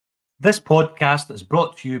This podcast is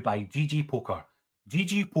brought to you by GG Poker.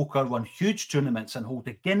 GG Poker won huge tournaments and hold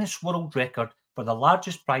the Guinness World Record for the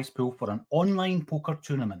largest prize pool for an online poker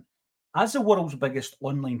tournament. As the world's biggest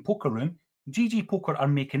online poker room, GG Poker are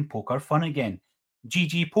making poker fun again.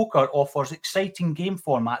 GG Poker offers exciting game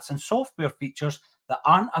formats and software features that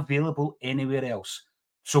aren't available anywhere else.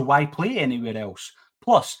 So why play anywhere else?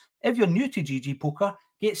 Plus, if you're new to GG Poker,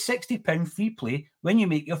 get £60 free play when you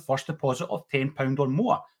make your first deposit of £10 or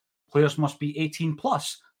more. Players must be 18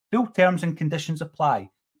 plus. Full terms and conditions apply.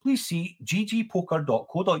 Please see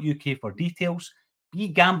ggpoker.co.uk for details.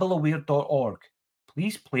 BeGambleAware.org.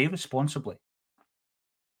 Please play responsibly.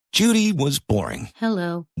 Judy was boring.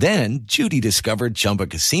 Hello. Then Judy discovered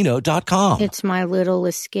ChumbaCasino.com. It's my little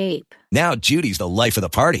escape. Now Judy's the life of the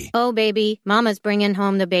party. Oh, baby, mama's bringing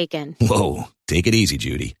home the bacon. Whoa, take it easy,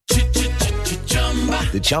 Judy.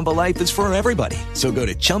 The Chumba life is for everybody. So go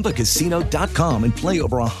to ChumbaCasino.com and play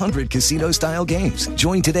over 100 casino-style games.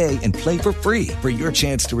 Join today and play for free for your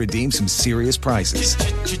chance to redeem some serious prizes.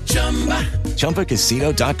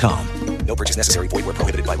 ChumbaCasino.com. No purchase necessary. Void where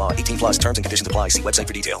prohibited by law. 18 plus terms and conditions apply. See website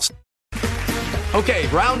for details. Okay,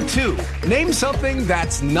 round two. Name something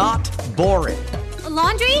that's not boring. A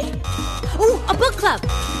laundry? Ooh, a book club.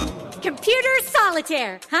 Computer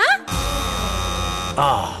solitaire, huh?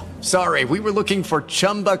 Ah, sorry, we were looking for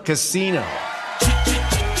Chumba Casino.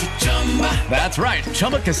 That's right,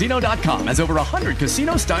 ChumbaCasino.com has over 100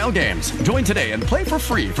 casino-style games. Join today and play for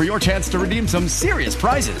free for your chance to redeem some serious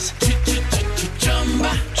prizes.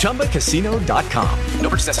 ChumbaCasino.com. No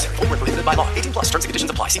purchase necessary. Void where prohibited by law. 18 plus terms and conditions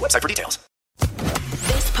apply. See website for details.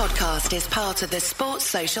 This podcast is part of the Sports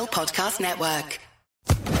Social Podcast Network.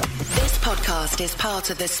 This podcast is part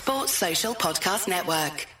of the Sports Social Podcast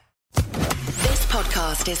Network. This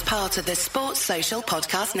podcast is part of the Sports Social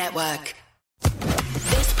Podcast Network.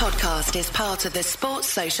 This podcast is part of the Sports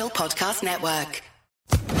Social Podcast Network.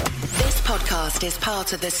 This podcast is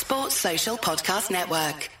part of the Sports Social Podcast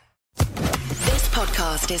Network. This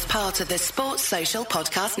podcast is part of the Sports Social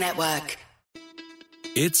Podcast Network.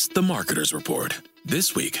 It's the Marketer's Report.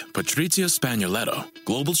 This week, Patrizia Spagnoletto,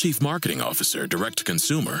 Global Chief Marketing Officer,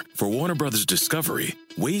 Direct-to-Consumer for Warner Brothers Discovery,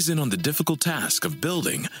 weighs in on the difficult task of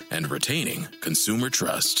building and retaining consumer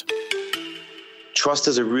trust. Trust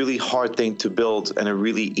is a really hard thing to build and a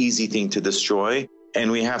really easy thing to destroy,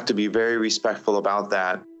 and we have to be very respectful about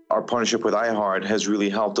that. Our partnership with iHeart has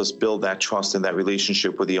really helped us build that trust and that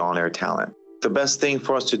relationship with the on-air talent. The best thing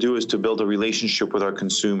for us to do is to build a relationship with our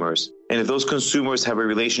consumers. And if those consumers have a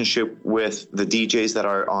relationship with the DJs that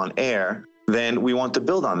are on air, then we want to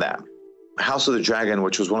build on that. House of the Dragon,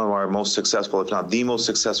 which was one of our most successful, if not the most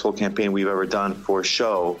successful campaign we've ever done for a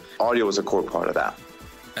show, audio was a core part of that.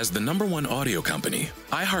 As the #1 audio company,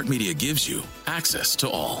 iHeartMedia gives you access to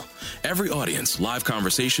all. Every audience, live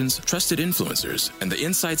conversations, trusted influencers, and the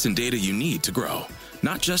insights and data you need to grow.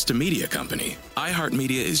 Not just a media company,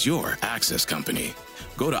 iHeartMedia is your access company.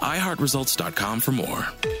 Go to iHeartResults.com for more.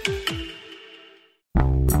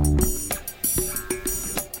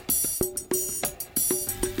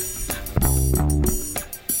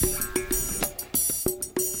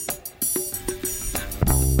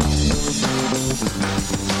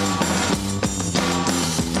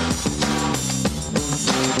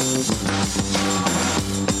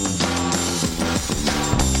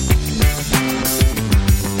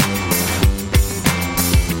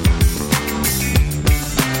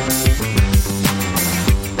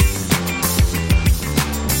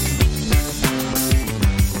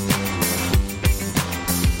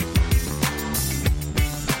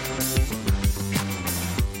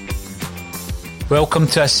 Welcome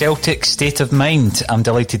to A Celtic State of Mind. I'm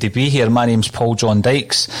delighted to be here. My name's Paul John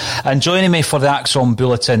Dykes, and joining me for the Axon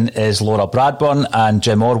Bulletin is Laura Bradburn and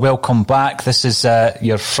Jim Orr. Welcome back. This is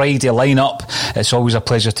your Friday lineup. It's always a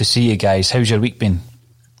pleasure to see you guys. How's your week been?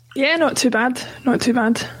 Yeah, not too bad. Not too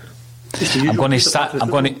bad. I'm going to start.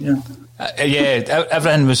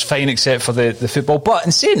 Everything was fine except for the football. But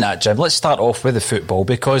in saying that, Jim, let's start off with the football,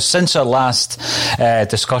 because since our last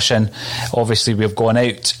discussion, obviously we've gone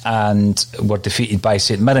out and were defeated by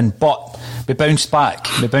St Mirren, but we bounced back.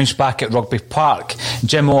 We bounced back at Rugby Park.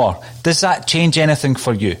 Jim Orr, does that change anything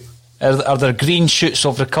for you? Are there green shoots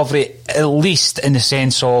of recovery, at least in the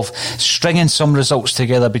sense of stringing some results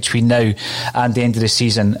together between now and the end of the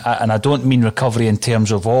season? And I don't mean recovery in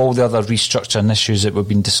terms of all the other restructuring issues that we've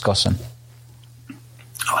been discussing.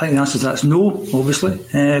 I think the answer to that is no, obviously.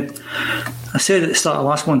 I said at the start of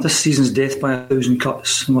last month, this season's death by 1,000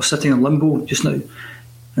 cuts, and we're sitting in limbo just now. And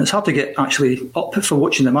it's hard to get actually up for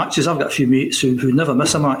watching the matches. I've got a few mates who never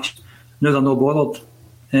miss a match. Now they're not bothered.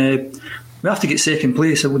 We have to get second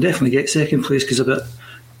place, and we'll definitely get second place, because about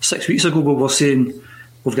 6 weeks ago we were saying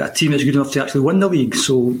we've got a team that's good enough to actually win the league,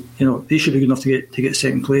 so they should be good enough to get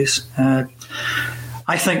second place.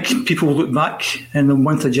 I think people will look back in the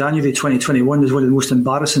month of January 2021 as one of the most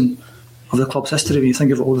embarrassing of the club's history when you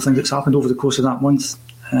think of all the things that's happened over the course of that month.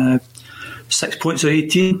 6 points of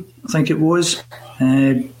 18, I think it was.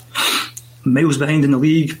 Miles behind in the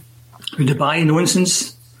league. Dubai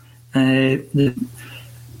nonsense.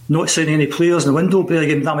 Not signing any players in the window, but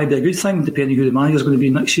again, that might be a good thing depending who the manager's going to be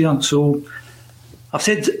next year. So I've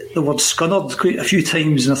said the word scunnered quite a few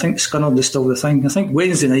times, and I think scunnered is still the thing. I think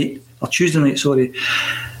Tuesday night,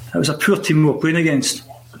 it was a poor team we were playing against.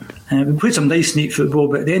 We played some nice, neat football,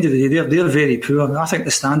 but at the end of the day, they're very poor. I think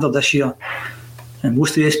the standard this year, and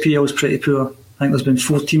most of the SPL is pretty poor. I think there's been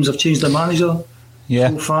 4 teams have changed their manager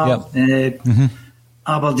so far.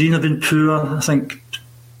 Aberdeen have been poor. I think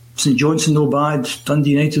St Johnstone no bad,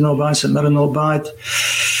 Dundee United no bad, St Mirren no bad.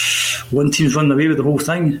 One team's running away with the whole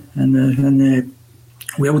thing, and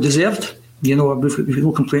well deserved. We've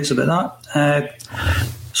no complaints about that.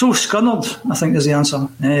 So scunnered, I think, is the answer.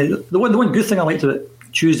 The one good thing I liked about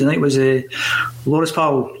Tuesday night was Laura's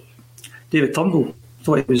pal David Turnbull. I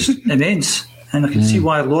thought it was immense, and I could see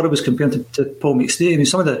why Laura was compared to Paul McStay. I mean,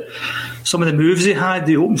 some of the moves he had,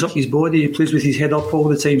 he opens up his body, he plays with his head up all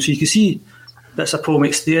the time, so you can see that's a Paul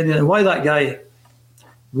McStay in there. And why that guy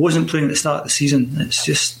wasn't playing at the start of the season, it's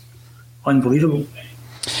just unbelievable.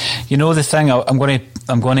 The thing I'm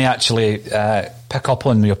going to actually pick up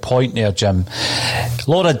on your point there, Jim.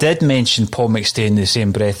 Laura did mention Paul McStay in the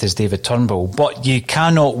same breath as David Turnbull, but you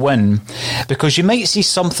cannot win because you might see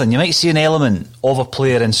something, you might see an element of a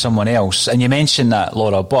player in someone else, and you mentioned that,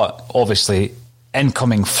 Laura, but obviously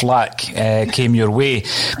incoming flack came your way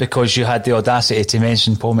because you had the audacity to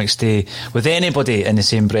mention Paul McStay with anybody in the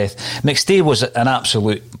same breath. McStay was an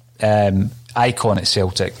absolute icon at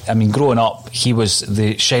Celtic. I mean, growing up, he was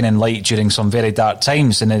the shining light during some very dark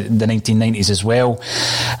times in the 1990s as well,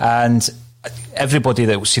 and everybody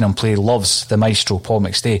that's seen him play loves the maestro Paul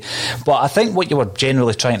McStay. But I think what you were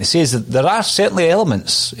generally trying to say is that there are certainly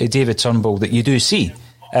elements of David Turnbull that you do see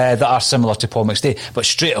that are similar to Paul McStay. But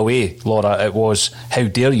straight away, Laura, it was, how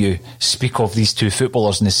dare you speak of these two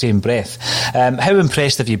footballers in the same breath. How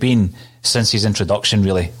impressed have you been since his introduction,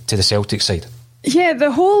 really, to the Celtic side? Yeah,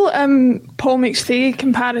 the whole Paul McStay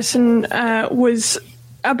comparison was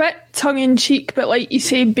a bit tongue-in-cheek, but like you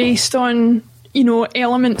say, based on,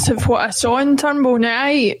 elements of what I saw in Turnbull. Now,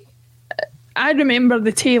 I remember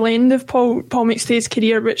the tail end of Paul McStay's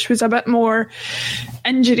career, which was a bit more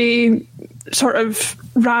injury sort of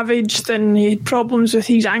ravaged, and he had problems with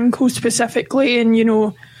his ankle specifically.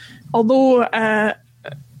 And, although I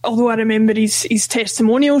remember his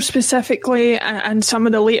testimonial specifically and some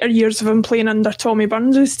of the later years of him playing under Tommy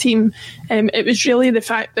Burns' team, it was really the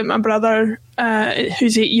fact that my brother,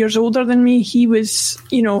 who's 8 years older than me, he was,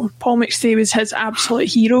 Paul McStay was his absolute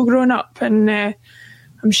hero growing up, and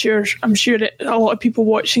I'm sure that a lot of people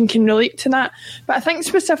watching can relate to that. But I think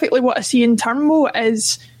specifically what I see in Turnbull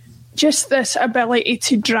is just this ability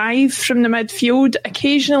to drive from the midfield,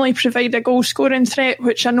 occasionally provide a goal-scoring threat,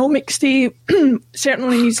 which I know McStay,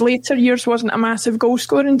 certainly in his later years, wasn't a massive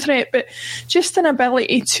goal-scoring threat, but just an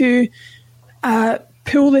ability to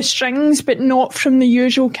pull the strings, but not from the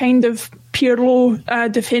usual kind of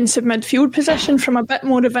Pirlo defensive midfield position, from a bit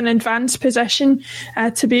more of an advanced position,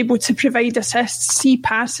 to be able to provide assists, see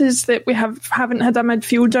passes that we haven't had a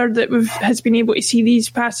midfielder that has been able to see these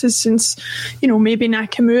passes since, maybe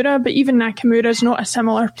Nakamura. But even Nakamura is not a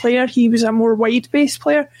similar player. He was a more wide-based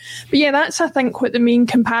player. But yeah, that's, I think, what the main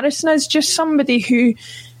comparison is. Just somebody who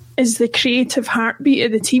is the creative heartbeat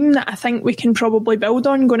of the team that I think we can probably build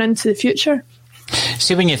on going into the future.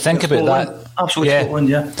 See, when you think about that,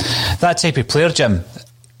 absolutely, that type of player, Jim,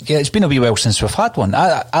 it's been a wee while since we've had one.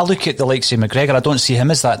 I look at the likes of McGregor, I don't see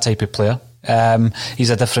him as that type of player. He's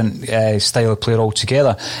a different style of player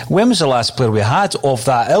altogether. When was the last player we had of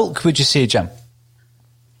that ilk, would you say, Jim?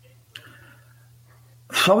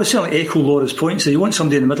 I would certainly echo Laura's point. So you want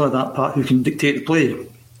somebody in the middle of that part who can dictate the play,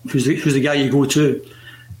 who's the guy you go to.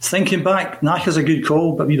 Thinking back, Naka's a good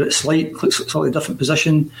call, but a wee bit slightly different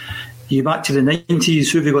position. You back to the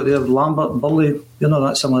 90s, who have you got there? Lambert and Burley, they're not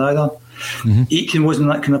that similar either. Aitken wasn't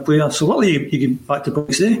that kind of player. So luckily you get back to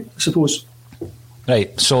Box A, I suppose.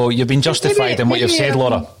 Right, so you've been justified in what you've said,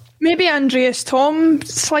 Laura. Maybe Andreas Thom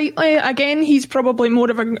slightly. Again, he's probably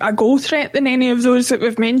more of a goal threat than any of those that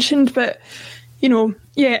we've mentioned, but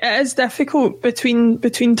it is difficult between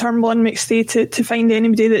Turnbull and McStay to find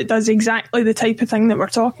anybody that does exactly the type of thing that we're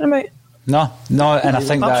talking about. No, and I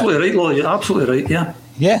think absolutely right, Laura. You're absolutely right.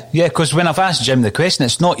 Yeah, because when I've asked Jim the question,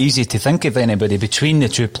 it's not easy to think of anybody between the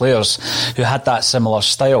two players who had that similar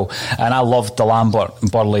style. And I loved the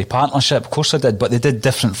Lambert-Burley partnership, of course I did, but they did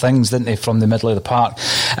different things, didn't they, from the middle of the park.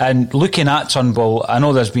 And looking at Turnbull, I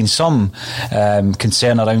know there's been some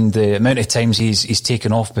concern around the amount of times he's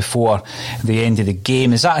taken off before the end of the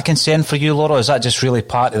game. Is that a concern for you, Laura? Or is that just really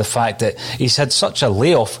part of the fact that he's had such a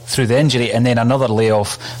layoff through the injury and then another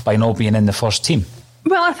layoff by not being in the first team?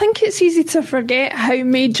 Well, I think it's easy to forget how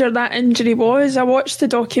major that injury was. I watched the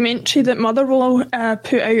documentary that Motherwell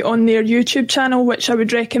put out on their YouTube channel, which I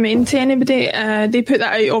would recommend to anybody. They put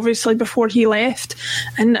that out obviously before he left,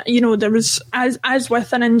 and there was, as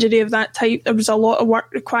with an injury of that type, there was a lot of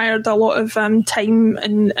work required, a lot of time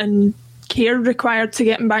and care required to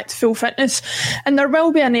get him back to full fitness, and there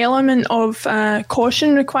will be an element of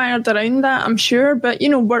caution required around that, I'm sure. But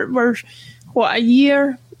we're what, a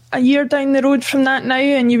year down the road from that now,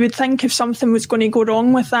 and you would think if something was going to go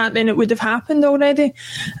wrong with that, then it would have happened already.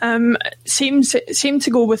 Same to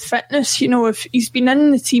go with fitness. If he's been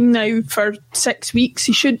in the team now for 6 weeks,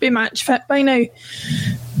 he should be match fit by now.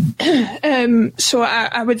 So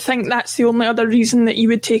I would think that's the only other reason that you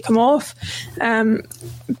would take him off.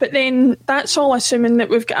 But then that's all assuming that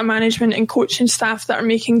we've got a management and coaching staff that are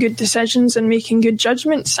making good decisions and making good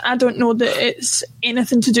judgments. I don't know that it's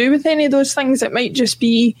anything to do with any of those things. It might just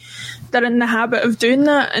be they're in the habit of doing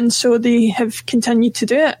that, and so they have continued to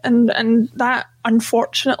do it. And that,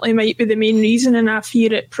 unfortunately, might be the main reason, and I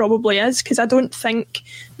fear it probably is, because I don't think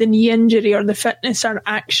the knee injury or the fitness are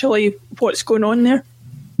actually what's going on there.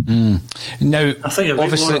 Now, I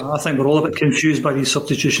think we're all a bit confused by these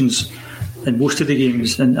substitutions in most of the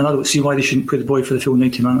games, and I don't see why they shouldn't play the boy for the full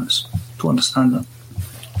 90 minutes. Don't understand that.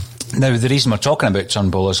 Now, the reason we're talking about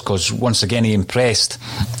Turnbull is because, once again, he impressed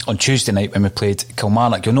on Tuesday night when we played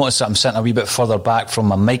Kilmarnock. You'll notice that I'm sitting a wee bit further back from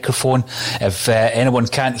my microphone. If anyone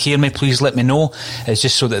can't hear me, please let me know. It's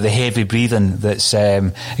just so that the heavy breathing that's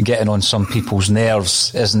getting on some people's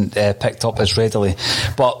nerves isn't picked up as readily.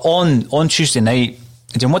 But on Tuesday night,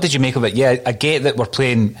 Jim, what did you make of it? Yeah, I get that we're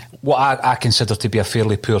playing what I consider to be a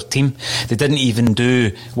fairly poor team. They didn't even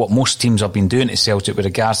do what most teams have been doing to Celtic with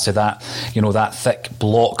regards to that, that thick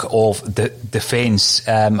block of the defence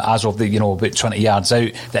as of the, about 20 yards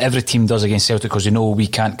out that every team does against Celtic, because we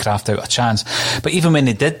can't craft out a chance. But even when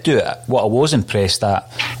they did do it, what I was impressed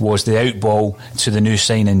at was the out ball to the new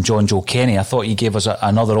signing John Joe Kenny. I thought he gave us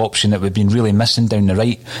another option that we've been really missing down the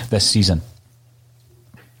right this season.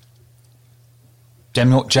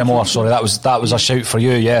 Jim Orr, sorry, that was a shout for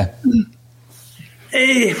you, yeah.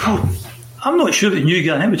 I'm not sure that new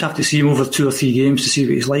guy. I think we'd have to see him over 2 or 3 games to see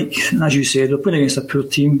what he's like. And as you said, we're playing against a poor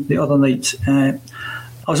team the other night. I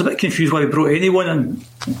was a bit confused why we brought anyone in.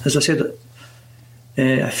 As I said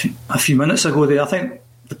a few minutes ago there, I think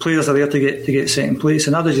the players are there to get second place,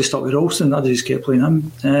 and I'd just stuck with Ralston. I'd just kept playing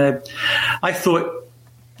him. I thought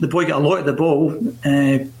the boy got a lot of the ball.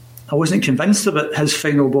 I wasn't convinced about his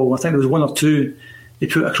final ball. I think there was 1 or 2 he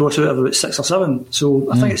put across out of about 6 or 7.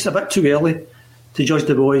 So I think it's a bit too early to judge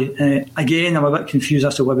the boy. Again, I'm a bit confused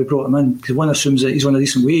as to why we brought him in, because one assumes that he's on a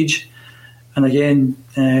decent wage, and again,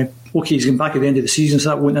 he's going back at the end of the season, so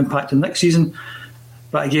that won't impact him next season.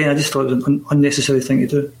 But again, I just thought it was an unnecessary thing to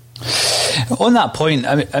do. On that point,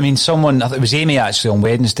 I mean, someone, I think it was Amy actually on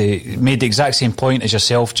Wednesday, made the exact same point as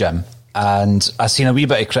yourself, Jim. And I've seen a wee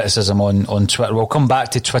bit of criticism on Twitter. We'll come back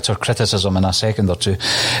to Twitter criticism in a second or two.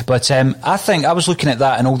 But I think I was looking at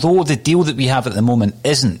that, and although the deal that we have at the moment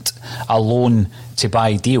isn't a loan to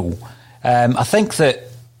buy deal, I think that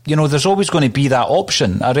there's always going to be that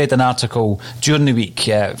option. I read an article during the week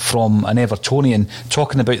from an Evertonian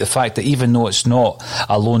talking about the fact that even though it's not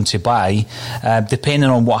a loan to buy, depending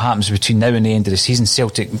on what happens between now and the end of the season,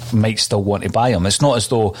 Celtic might still want to buy him. It's not as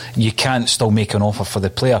though you can't still make an offer for the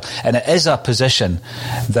player. And it is a position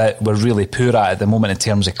that we're really poor at the moment in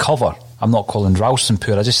terms of cover. I'm not calling Ralston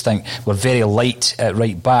poor, I just think we're very light at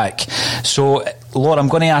right back. So, Laura, I'm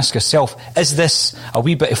going to ask yourself, is this a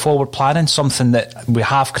wee bit of forward planning, something that we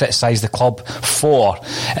have criticised the club for,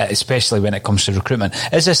 especially when it comes to recruitment?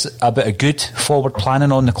 Is this a bit of good forward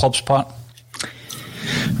planning on the club's part?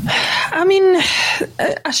 I mean,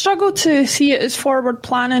 I struggle to see it as forward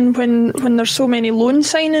planning when there's so many loan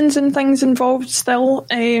signings and things involved still.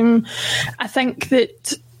 I think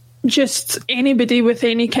that just anybody with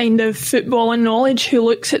any kind of footballing knowledge who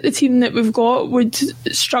looks at the team that we've got would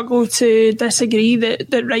struggle to disagree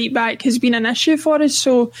that right back has been an issue for us.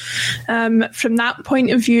 So from that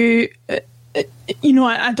point of view,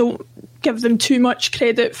 I don't give them too much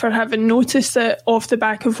credit for having noticed it off the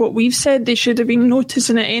back of what we've said. They should have been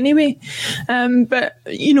noticing it anyway. But,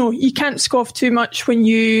 you can't scoff too much when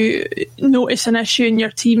you notice an issue in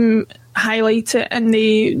your team, highlight it, and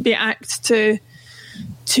they act to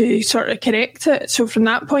sort of correct it. So from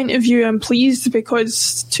that point of view, I'm pleased,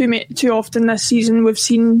 because too often this season we've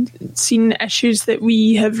seen issues that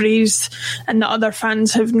we have raised and that other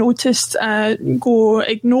fans have noticed go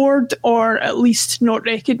ignored, or at least not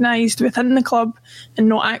recognised within the club and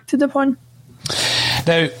not acted upon.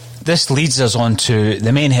 Now, this leads us on to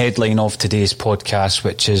the main headline of today's podcast,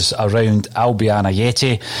 which is around Albian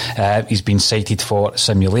Ajeti. He's been cited for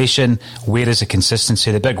simulation. Where is the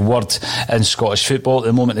consistency? The big word in Scottish football at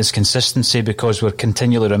the moment is consistency, because we're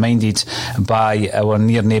continually reminded by our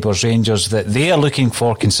near neighbours Rangers that they are looking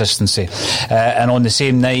for consistency. And on the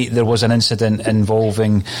same night, there was an incident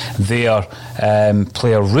involving their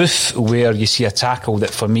player Roof, where you see a tackle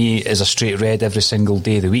that for me is a straight red every single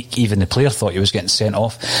day of the week. Even the player thought he was getting sent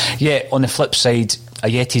off. Yeah, on the flip side,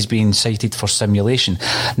 Ajeti's been cited for simulation.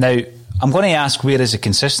 Now, I'm going to ask where is the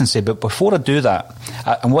consistency, but before I do that,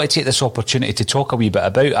 I want to take this opportunity to talk a wee bit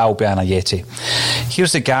about Albian Ajeti.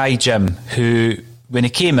 Here's the guy, Jim, who, when he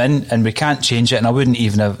came in, and we can't change it, and I wouldn't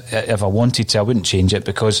even have, if I wanted to, I wouldn't change it,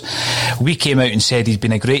 because we came out and said he's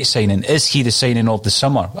been a great signing. Is he the signing of the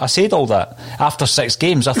summer? I said all that. After 6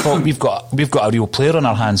 games, I thought we've got a real player on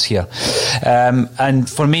our hands here. And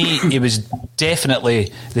for me, he was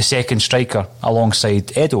definitely the second striker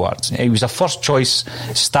alongside Edouard. He was a first choice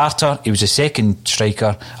starter. He was a second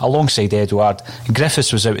striker alongside Edouard.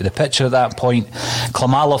 Griffiths was out of the picture at that point.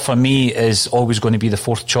 Klimala, for me, is always going to be the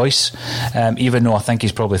fourth choice, even though I think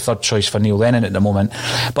he's probably third choice for Neil Lennon at the moment.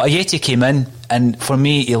 But Ajeti came in, and for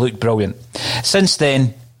me, he looked brilliant. Since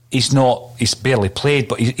then, he's barely played,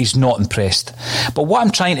 but he's not impressed. But what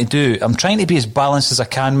I'm trying to do, I'm trying to be as balanced as I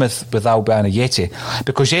can with Albian Ajeti,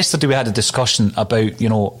 because yesterday we had a discussion about,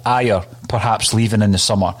 Ajer perhaps leaving in the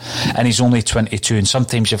summer, and he's only 22, and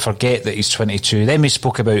sometimes you forget that he's 22. Then we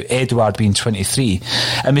spoke about Edouard being 23,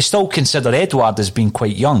 and we still consider Edouard as being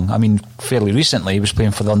quite young. I mean, fairly recently he was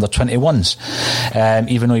playing for the under-21s,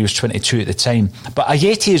 even though he was 22 at the time. But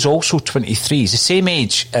Ajeti is also 23. He's the same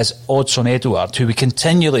age as Odsonne Edouard, who we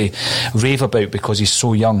continually rave about because he's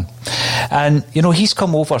so young. And, he's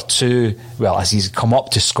come over as he's come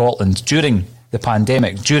up to Scotland during the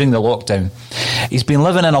pandemic, during the lockdown. He's been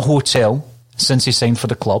living in a hotel since he signed for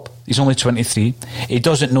the club. He's only 23. He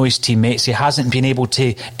doesn't know his teammates. He hasn't been able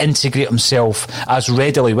to integrate himself as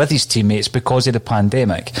readily with his teammates because of the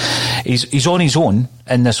pandemic. He's on his own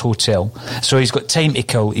in this hotel, so he's got time to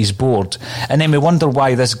kill. He's bored, and then we wonder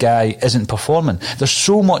why this guy isn't performing. There's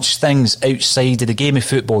so much things outside of the game of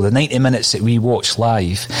football, the 90 minutes that we watch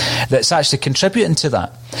live, that's actually contributing to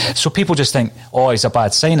that. So people just think, oh, he's a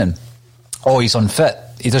bad signing, oh, he's unfit,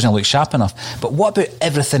 he doesn't look sharp enough. But what about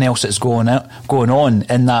everything else that's going on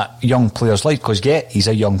in that young player's life? Because, he's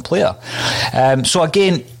a young player. So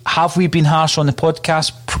again, have we been harsh on the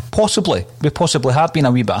podcast? Possibly. We possibly have been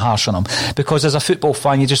a wee bit harsh on him, because as a football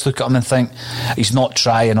fan, you just look at him and think he's not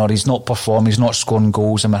trying, or he's not performing, he's not scoring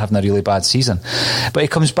goals, and we're having a really bad season. But he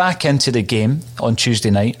comes back into the game on Tuesday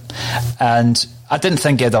night, and I didn't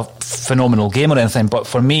think he had a phenomenal game or anything, but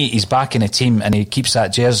for me, he's back in a team and he keeps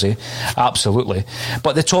that jersey, absolutely.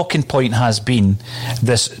 But the talking point has been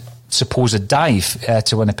this supposed dive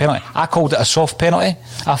to win a penalty. I called it a soft penalty.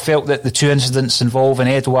 I felt that the two incidents involving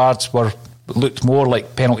Edouard looked more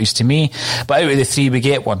like penalties to me, but out of the three we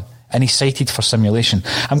get one, and he's cited for simulation.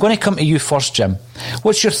 I'm going to come to you first, Jim.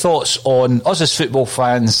 What's your thoughts on us as football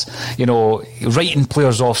fans, writing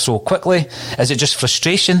players off so quickly? Is it just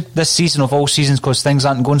frustration this season of all seasons because things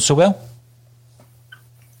aren't going so well?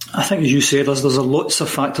 I think, as you said, there's lots of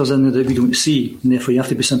factors in there that we don't see, and therefore you have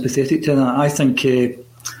to be sympathetic to that. I think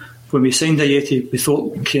when we signed Ajeti, we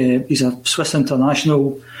thought he's a Swiss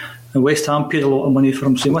international, and West Ham paid a lot of money for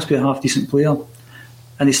him, so he must be a half-decent player.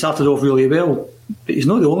 And he started off really well. But he's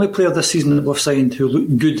not the only player this season that we've signed who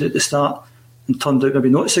looked good at the start and turned out maybe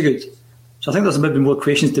not so good. So I think there's maybe more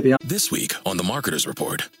questions to be asked. This week on The Marketer's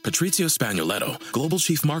Report, Patrizio Spagnoletto, Global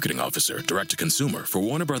Chief Marketing Officer, Direct-to-Consumer for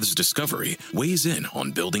Warner Brothers Discovery, weighs in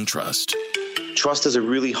on building trust. Trust is a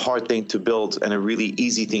really hard thing to build and a really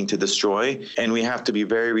easy thing to destroy, and we have to be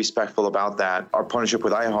very respectful about that. Our partnership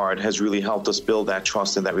with iHeart has really helped us build that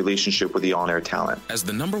trust and that relationship with the on-air talent. As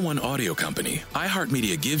the #1 audio company,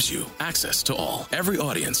 iHeartMedia gives you access to all. Every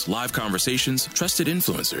audience, live conversations, trusted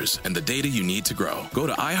influencers, and the data you need to grow. Go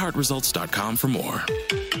to iHeartResults.com for more.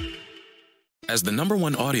 As the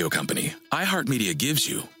 #1 audio company, iHeartMedia gives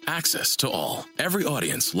you access to all. Every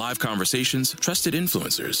audience, live conversations, trusted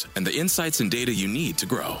influencers, and the insights and data you need to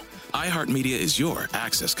grow. iHeartMedia is your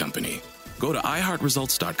access company. Go to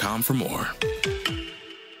iHeartResults.com for more.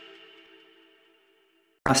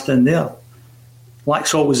 In there,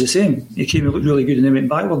 Laxalt was the same. He came and looked really good and then went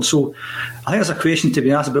backwards. So I think there's a question to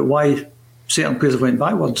be asked about why certain players have went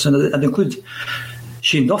backwards, and I'd include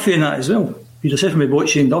Shane Duffy in that as well. You'd have said when we bought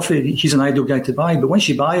Shane Duffy, he's an ideal guy to buy, but once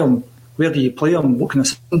you buy him, where do you play him? What kind of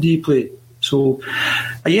system do you play? So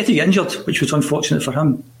Ajeti got injured, which was unfortunate for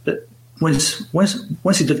him. But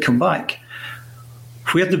once he did come back,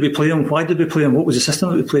 where did we play him? Why did we play him? What was the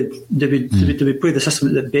system that we played? Did we play the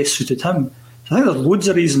system that best suited him? So I think there's loads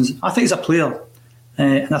of reasons. I think he's a player,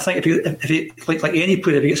 and I think if he like any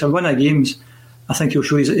player, if he gets a win of games, I think he'll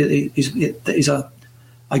show he's a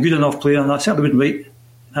good enough player, and I certainly wouldn't write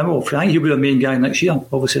him off. I think he'll be the main guy next year,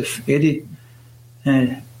 obviously, if Eddie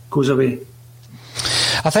goes away.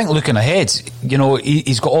 I think looking ahead,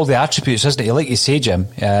 he's got all the attributes, isn't he? Like you say, Jim,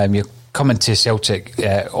 you're coming to Celtic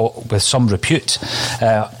with some repute,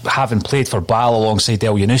 having played for Ball alongside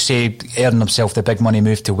El Yunusi, earning himself the big money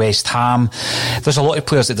move to West Ham. There's a lot of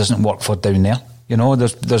players that doesn't work for down there.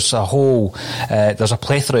 There's a whole there's a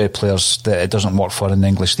plethora of players that it doesn't work for in the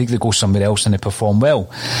English league. They go somewhere else and they perform well.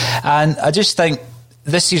 And I just think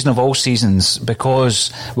this season of all seasons,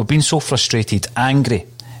 because we've been so frustrated, angry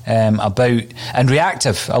about and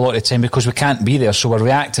reactive a lot of the time because we can't be there, so we're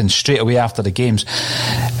reacting straight away after the games.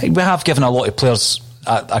 We have given a lot of players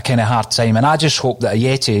a kind of hard time, and I just hope that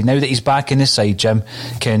Ajeti, now that he's back in the side, Jim,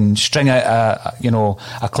 can string out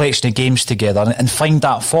a collection of games together and find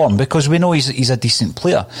that form, because we know he's a decent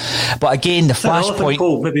player. But again, the flashpoint.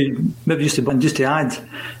 Paul, maybe just to add,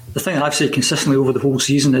 the thing I've said consistently over the whole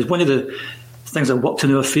season is one of the things that worked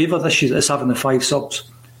in our favour this year is having the 5 subs.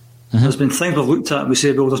 Mm-hmm. There's been things we've looked at and we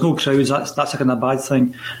say, well, there's no crowds, that's a kind of bad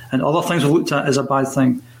thing, and other things we've looked at is a bad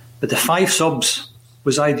thing. But the 5 subs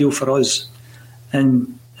was ideal for us,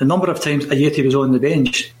 and the number of times Ajeti was on the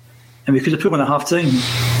bench and we could have put him on at half time.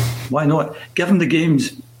 Why not? Give him the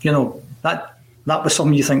games. That was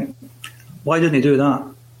something you think, why didn't he do that?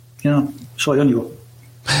 Sorry, on you go.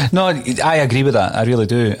 No, I agree with that. I really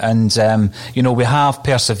do. And, we have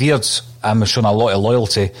persevered and we've shown a lot of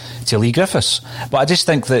loyalty to Lee Griffiths. But I just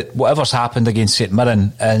think that whatever's happened against St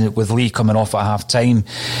Mirren, and with Lee coming off at half time,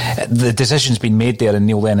 the decision's been made there in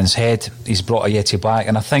Neil Lennon's head. He's brought Ajeti back.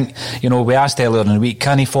 And I think, we asked earlier in the week,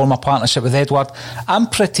 can he form a partnership with Edward? I'm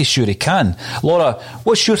pretty sure he can. Laura,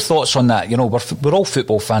 what's your thoughts on that? We're all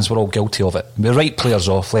football fans, we're all guilty of it. We write players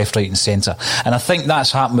off left, right and centre. And I think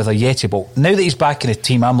that's happened with Ajeti. But now that he's back in the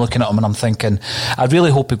team, I'm looking at him and I'm thinking, I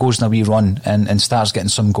really hope he goes on a wee run and starts getting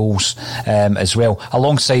some goals as well.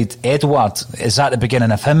 Alongside Edward, is that the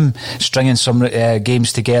beginning of him stringing some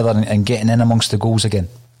games together and getting in amongst the goals again?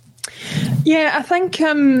 Yeah, I think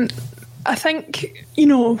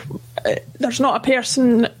there's not a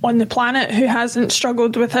person on the planet who hasn't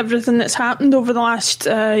struggled with everything that's happened over the last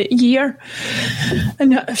year,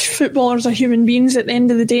 and footballers are human beings at the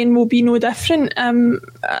end of the day and will be no different.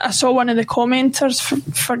 I saw one of the commenters,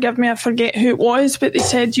 forgive me, I forget who it was, but they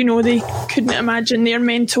said they couldn't imagine their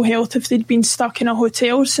mental health if they'd been stuck in a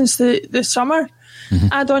hotel since the summer. Mm-hmm.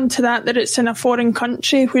 Add on to that it's in a foreign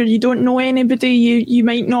country where you don't know anybody, you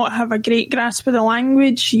might not have a great grasp of the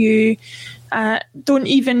language, you don't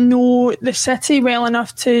even know the city well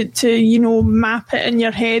enough to map it in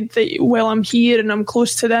your head that, well, I'm here and I'm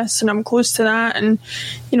close to this and I'm close to that, and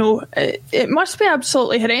it must be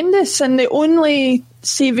absolutely horrendous. And the only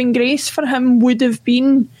saving grace for him would have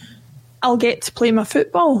been, I'll get to play my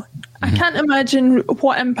football. Mm-hmm. I can't imagine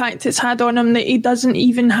what impact it's had on him that he doesn't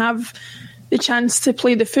even have the chance to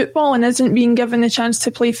play the football and isn't being given the chance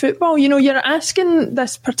to play football. You're asking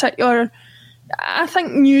this particular, I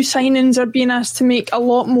think new signings are being asked to make a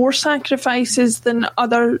lot more sacrifices than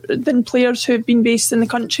players who have been based in the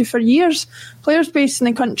country for years. Players based in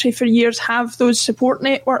the country for years have those support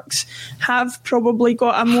networks, have probably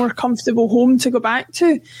got a more comfortable home to go back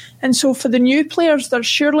to. And so for the new players, there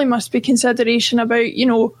surely must be consideration about,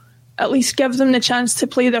 at least give them the chance to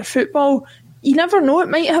play their football. You never know, it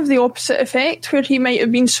might have the opposite effect, where he might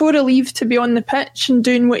have been so relieved to be on the pitch and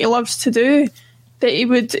doing what he loves to do that he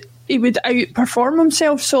would outperform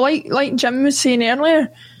himself. So like Jim was saying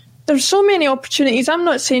earlier, there's so many opportunities. I'm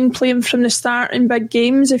not saying play him from the start in big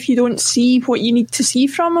games if you don't see what you need to see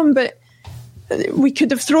from him, but we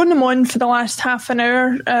could have thrown him on for the last half an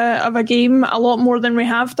hour of a game a lot more than we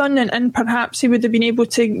have done, and perhaps he would have been able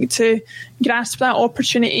to grasp that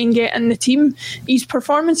opportunity and get in the team. His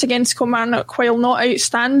performance against Kilmarnock, while not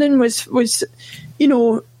outstanding, was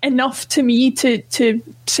enough to me to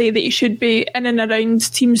say that he should be in and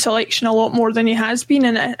around team selection a lot more than he has been.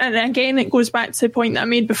 And again, it goes back to the point that I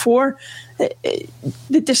made before.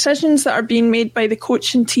 The decisions that are being made by the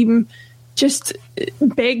coaching team just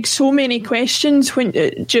beg so many questions when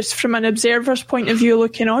just from an observer's point of view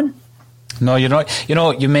looking on. No, you're not.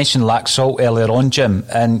 You mentioned Laxalt earlier on, Jim,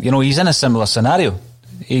 and he's in a similar scenario.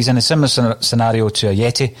 He's in a similar scenario to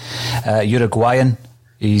Ajeti, Uruguayan.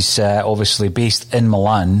 He's obviously based in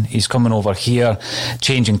Milan. He's coming over here,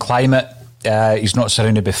 changing climate. He's not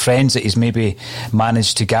surrounded by friends that he's maybe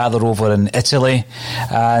managed to gather over in Italy.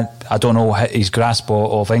 I don't know his grasp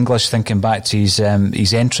of English, thinking back to his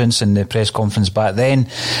entrance in the press conference back then.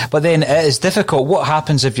 But then it is difficult. What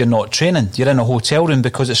happens if you're not training? You're in a hotel room,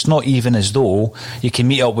 because it's not even as though you can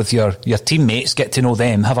meet up with your teammates, get to know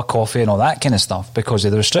them, have a coffee and all that kind of stuff because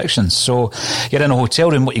of the restrictions. So you're in a hotel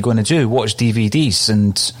room, what are you going to do? Watch DVDs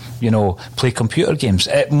and, play computer games.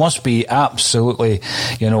 It must be absolutely,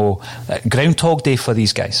 Groundhog Day for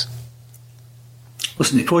these guys.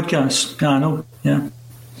 Listen to podcasts. Yeah, I know. Yeah.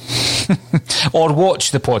 Or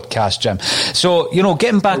watch the podcast, Jim. So,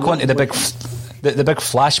 getting back onto the big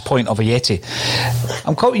flashpoint of Ajeti.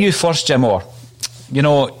 I'm coming to you first, Jim Orr.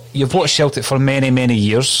 You've watched Celtic for many, many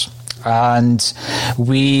years, and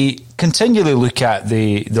we continually look at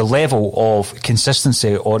the level of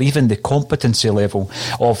consistency or even the competency level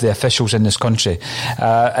of the officials in this country.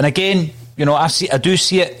 And again, I do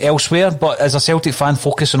see it elsewhere, but as a Celtic fan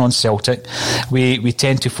focusing on Celtic, we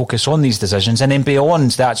tend to focus on these decisions, and then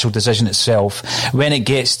beyond the actual decision itself, when it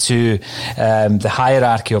gets to the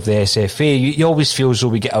hierarchy of the SFA, you always feel as though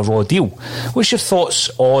we get a raw deal. What's your thoughts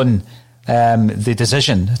on the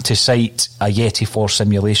decision to cite Ajeti for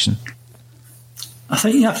simulation? I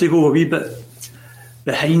think you have to go a wee bit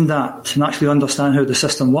behind that and actually understand how the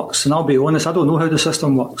system works. And I'll be honest, I don't know how the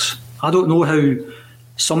system works. I don't know how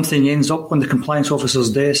something ends up on the compliance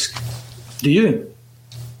officer's desk. Do you?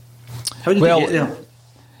 How did you get there?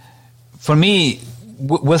 For me,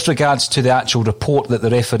 with regards to the actual report that the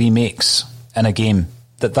referee makes in a game,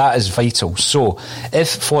 that is vital. So if,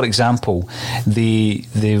 for example, the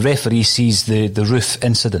referee sees the roof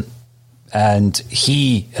incident and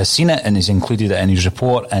he has seen it and has included it in his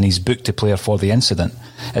report and he's booked the player for the incident,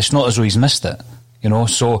 it's not as though he's missed it.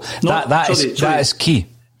 So that is key.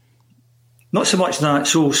 Not so much that.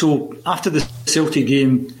 So after the Celtic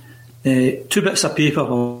game, 2 bits of paper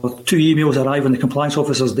or 2 emails arrive on the compliance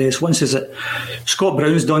officer's desk. One says that Scott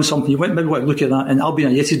Brown's done something. You maybe want to look at that, and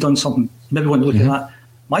Albion Ajeti's done something. Maybe want to look at that.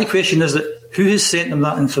 My question is that who has sent them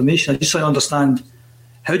that information? I just want to understand,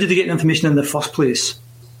 how did they get the information in the first place?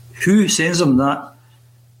 Who sends them that?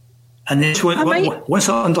 And then once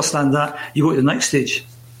I understand that, you go to the next stage.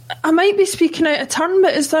 I might be speaking out of turn,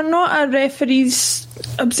 but is there not a referee's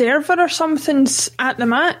observer or something at the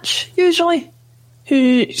match usually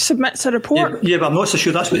who submits a report? Yeah, but I'm not so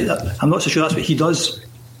sure that's what he does.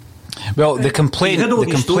 Well, the complaint. You've heard all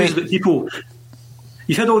these stories about people.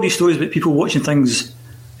 You've heard all these stories about people watching things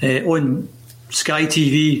on Sky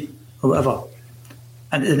TV or whatever,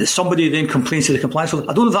 and somebody then complains to the compliance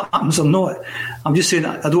officer. I don't know if that happens or not. I'm just saying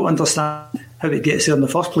I don't understand how it gets there in the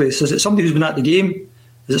first place. Is it somebody who's been at the game?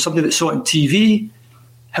 Is it somebody that saw it on TV?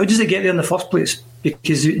 How does it get there in the first place?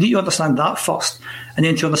 Because you need to understand that first, and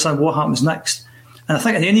then to understand what happens next. And I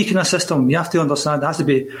think in any kind of system, you have to understand it has to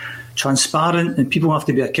be transparent, and people have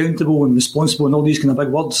to be accountable and responsible, and all these kind of big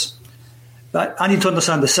words. But I need to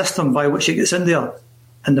understand the system by which it gets in there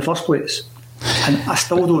in the first place. And I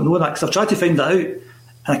still don't know that, because I've tried to find that out, and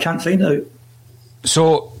I can't find it out.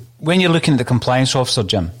 So when you're looking at the compliance officer,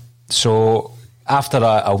 Jim, so after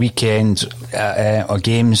a weekend or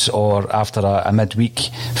games, or after a midweek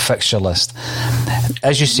fixture list,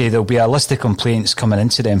 as you say, there'll be a list of complaints coming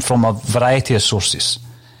into them from a variety of sources.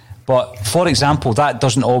 But, for example, that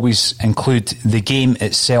doesn't always include the game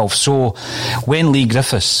itself. So when Lee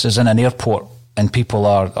Griffiths is in an airport and people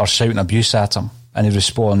are shouting abuse at him and he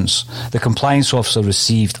responds, the compliance officer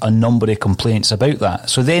received a number of complaints about that.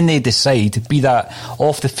 So then they decide, be that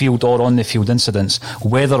off the field or on the field incidents,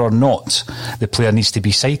 whether or not the player needs to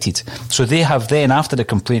be cited. So they have then, after the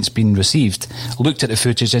complaint's been received, looked at the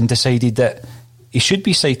footage and decided that he should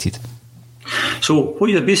be cited. So what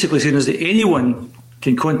you're basically saying is that anyone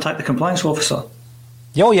can contact the compliance officer?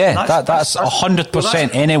 Oh yeah, that's 100%.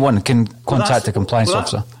 Anyone can contact the compliance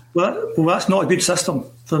officer. Well, that's not a good system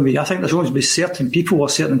for me. I think there's going to be certain people or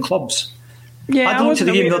certain clubs. Yeah, I looked at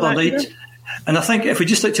the game the other night, and I think if we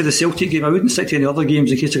just stick to the Celtic game, I wouldn't stick to any other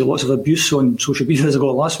games in case there got lots of abuse on social media as I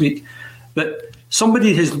got last week. But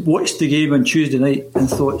somebody has watched the game on Tuesday night and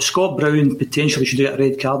thought Scott Brown potentially should get a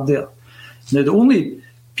red card there. Now, the only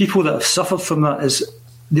people that have suffered from that is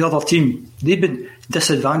the other team. They've been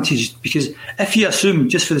disadvantaged because if you assume,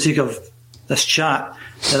 just for the sake of this chat,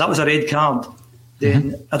 that was a red card,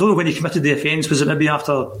 then I don't know when he committed the offence. Was it maybe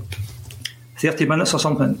after 30 minutes or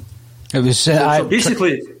something? It was. So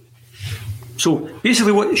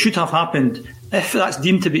basically, what should have happened, if that's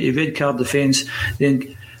deemed to be a red card offence,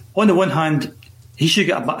 then on the one hand, he should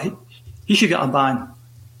get a ban.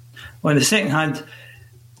 On the second hand,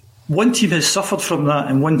 one team has suffered from that,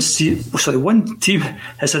 and one team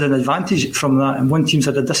has had an advantage from that, and one team's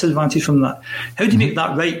had a disadvantage from that. How do you make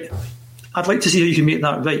that right? I'd like to see how you can make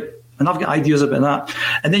that right, and I've got ideas about that.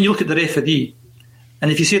 And then you look at the referee,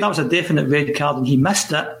 and if you say that was a definite red card and he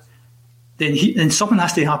missed it, then something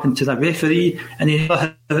has to happen to the referee and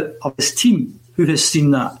of his team who has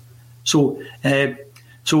seen that. So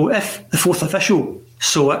if the fourth official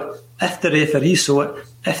saw it, if the referee saw it,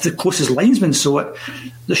 if the closest linesman saw it,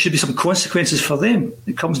 there should be some consequences for them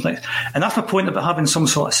that comes next. And that's my point about having some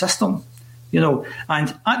sort of system,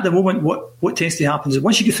 And at the moment, what tends to happen is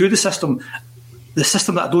once you get through the system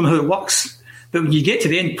that I don't know how it works, but when you get to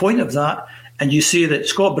the end point of that and you say that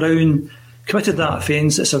Scott Brown committed that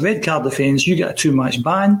offence, it's a red card offence, you get a 2-match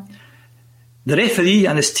ban. The referee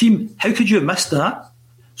and his team, how could you have missed that?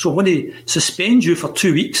 So when they suspend you for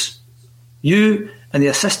 2 weeks, you and the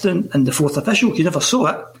assistant and the fourth official, you never saw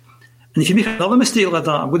it. And if you make another mistake like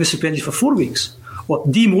that, I'm going to suspend you for 4 weeks or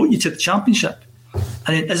demote you to the championship.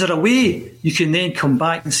 And then is there a way you can then come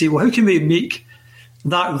back and say, well, how can we make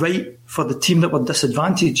that right for the team that were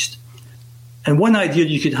disadvantaged? And one idea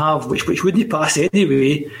you could have, which wouldn't pass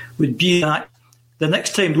anyway, would be that the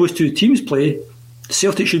next time those two teams play,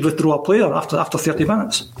 Celtic should withdraw a player after 30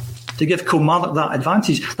 minutes to give Kilmarnock that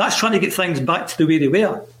advantage. That's trying to get things back to the way they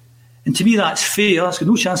were. And to me, that's fair. It's got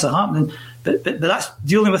no chance of happening. But that's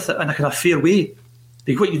dealing with it in a kind of fair way.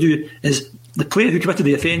 Because what you do is the player who committed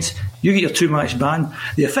the offence, you get your 2-match ban.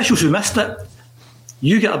 The officials who missed it,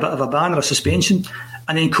 you get a bit of a ban or a suspension.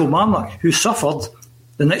 And then Kilmarnock, who suffered,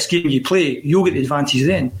 the next game you play, you'll get the advantage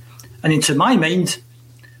then. And then to my mind,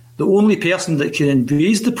 the only person that can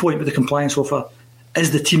raise the point with the compliance offer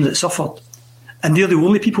is the team that suffered. And they're the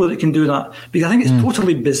only people that can do that. Because I think it's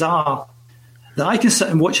totally bizarre that I can sit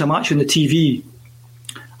and watch a match on the TV.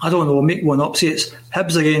 I don't know, I'll make one up, say it's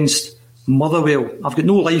Hibs against Motherwell. I've got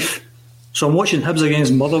no life, so I'm watching Hibs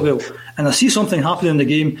against Motherwell, and I see something happening in the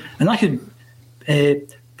game, and I could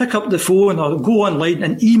pick up the phone or go online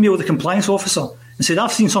and email the compliance officer and say,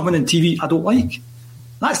 I've seen something on TV I don't like.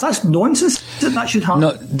 That's nonsense that should happen.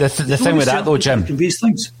 No, the thing with that though, Jim,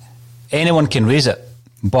 anyone can raise it,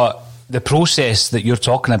 but the process that you're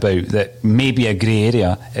talking about that may be a grey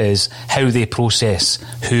area is how they process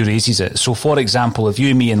who raises it. So, for example, if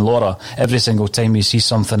you, me and Laura, every single time we see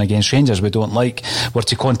something against Rangers we don't like, were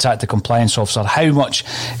to contact the compliance officer, how much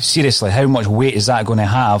weight is that going to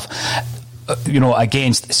have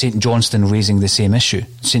against St Johnstone raising the same issue,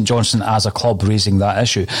 St Johnstone as a club raising that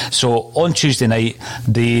issue? So on Tuesday night,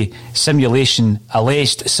 the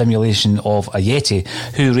alleged simulation of Ajeti,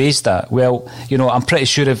 who raised that? Well, I'm pretty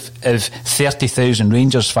sure if 30,000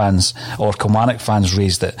 Rangers fans or Kilmarnock fans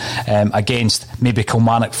raised it against maybe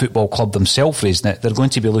Kilmarnock Football Club themselves raising it, they're going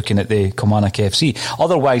to be looking at the Kilmarnock FC.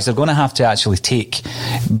 Otherwise, they're going to have to actually take,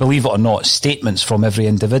 believe it or not, statements from every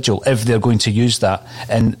individual if they're going to use that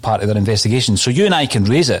in part of their investigation. So you and I can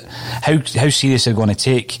raise it. How serious are going to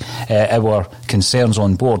take our concerns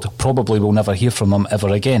on board? Probably we'll never hear from them ever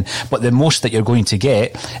again. But the most that you're going to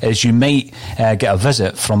get is you might get a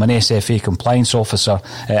visit from an SFA compliance officer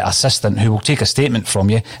assistant who will take a statement from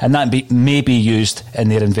you, and that may be used in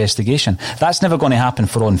their investigation. That's never going to happen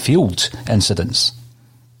for on-field incidents.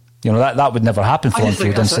 That would never happen for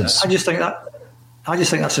on-field incidents. I just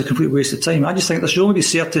think that's a complete waste of time. I just think there should only be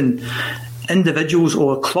certain individuals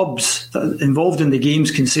or clubs that are involved in the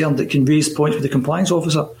games concerned that can raise points with the compliance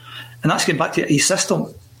officer. And that's getting back to a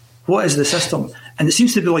system. What is the system? And it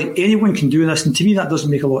seems to be like anyone can do this, and to me that doesn't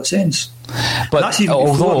make a lot of sense. But that's even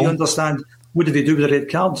before you understand what do they do with the red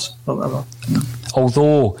cards or whatever.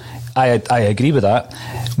 Although I agree with that,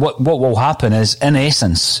 what will happen is, in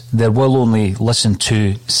essence, they will only listen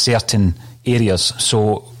to certain areas.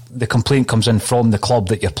 So the complaint comes in from the club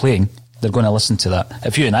that you're playing, they're going to listen to that.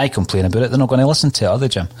 If you and I complain about it, they're not going to listen to it, are they,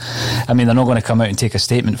 Jim? I mean, they're not going to come out and take a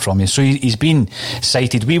statement from you. So he's been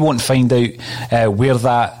cited. We won't find out where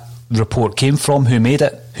that report came from, who made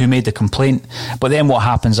it, who made the complaint. But then what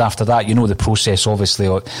happens after that, the process, obviously,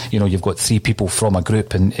 you've got 3 people from a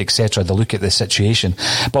group and etc. They look at the situation.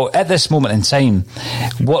 But at this moment in time,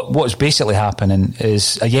 what's basically happening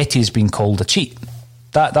is Ajeti is being called a cheat.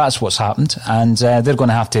 That's what's happened, and they're going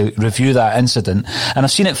to have to review that incident. And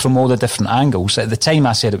I've seen it from all the different angles. At the time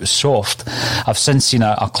I said it was soft. I've since seen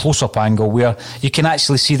a close-up angle where you can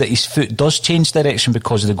actually see that his foot does change direction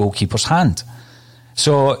because of the goalkeeper's hand.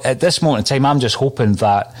 So at this moment in time, I'm just hoping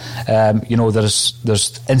that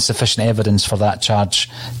there's insufficient evidence for that charge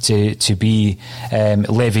to be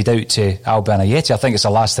levied out to Albion Ajeti. I think it's the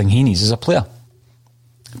last thing he needs as a player.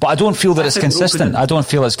 But I don't feel that it's consistent. I don't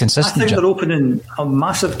feel it's consistent. I think they're opening a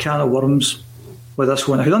massive can of worms with this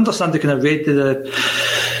one. I can understand the kind of rate to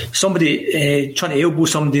somebody trying to elbow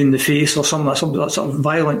somebody in the face or some sort of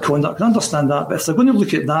violent conduct. I can understand that. But if they're going to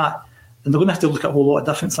look at that, then they're going to have to look at a whole lot of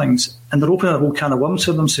different things. And they're opening a whole can of worms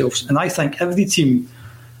for themselves. And I think every team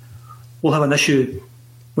will have an issue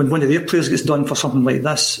when one of their players gets done for something like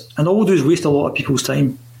this. And all we'll do is waste a lot of people's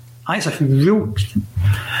time. I think it's a real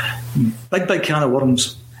big can of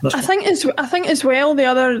worms. I think as well the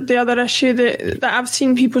other issue that I've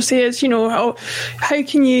seen people say is, how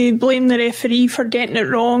can you blame the referee for getting it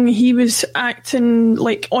wrong? He was acting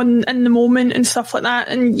like in the moment and stuff like that.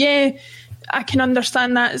 And yeah, I can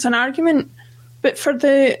understand that as an argument, but for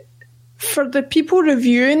the people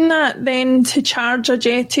reviewing that then to charge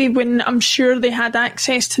Ajeti when I'm sure they had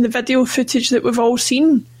access to the video footage that we've all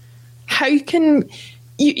seen, how can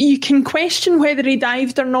you can question whether he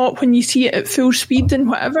dived or not when you see it at full speed and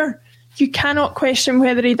whatever. You cannot question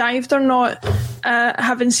whether he dived or not,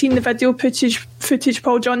 having seen the video footage,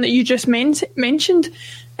 Paul John, that you just mentioned.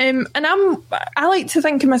 And I like to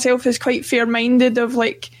think of myself as quite fair-minded of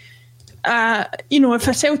like, if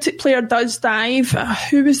a Celtic player does dive,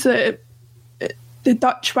 who was the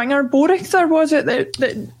Dutch winger, Borichter, was it,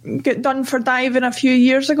 that got done for diving a few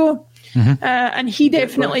years ago? Mm-hmm. And he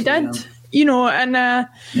definitely did.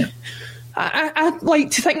 I'd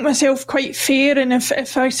like to think myself quite fair, and if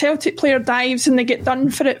a Celtic player dives and they get done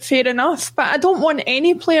for it, fair enough. But I don't want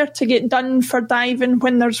any player to get done for diving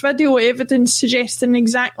when there's video evidence suggesting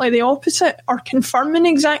exactly the opposite, or confirming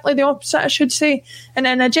exactly the opposite, I should say. And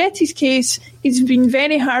in Ajeti's case, he's been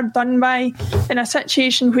very hard done by in a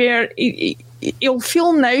situation where he'll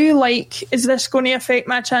feel now like, is this going to affect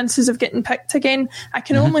my chances of getting picked again? I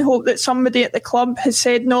can only hope that somebody at the club has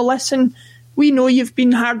said, no, listen, we know you've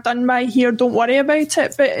been hard done by here, don't worry about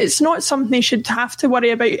it. But it's not something they should have to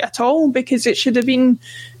worry about at all, because it should have been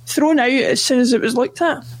thrown out as soon as it was looked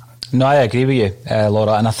at. No, I agree with you,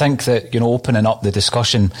 Laura, and I think that, opening up the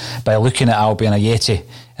discussion by looking at Albion Ajeti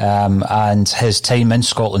and his time in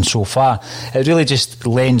Scotland so far, it really just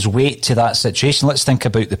lends weight to that situation. Let's think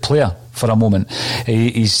about the player for a moment.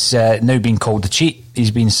 He's now been called to cheat.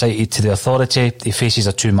 He's been cited to the authority. He faces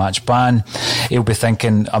a 2-match ban. He'll be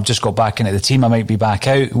thinking, I've just got back into the team, I might be back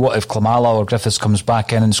out. What if Klimala or Griffiths comes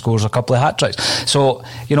back in and scores a couple of hat-tricks? So,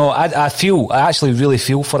 I actually really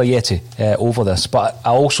feel for Ajeti over this, but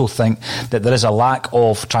I also think that there is a lack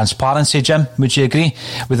of transparency, Jim, would you agree,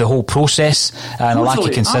 with the whole process, and a lack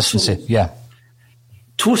of consistency? Absolutely. Yeah.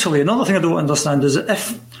 Totally. Another thing I don't understand is that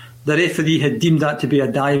if the referee had deemed that to be a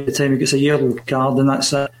dive at the time he gets a yellow card and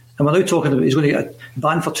that's it, and we're now talking about he's going to get a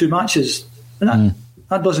ban for 2 matches, and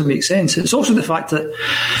that doesn't make sense. It's also the fact that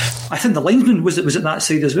I think the linesman was at that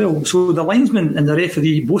side as well. So the linesman and the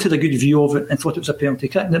referee both had a good view of it and thought it was a penalty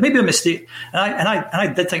kick. And it may be a mistake, and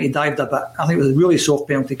I did think he dived a bit. I think it was a really soft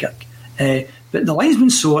penalty kick. But the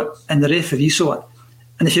linesman saw it and the referee saw it.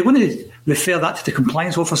 And if you want to refer that to the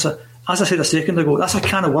compliance officer, as I said a second ago, that's a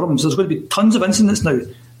can of worms. There's going to be tons of incidents now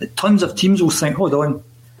that tons of teams will think, hold on,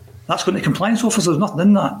 that's going to the compliance officer, there's nothing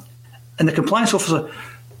in that. And the compliance officer,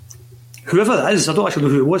 whoever it is, I don't actually know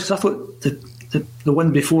who it was, because I thought the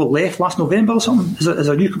one before left last November or something, is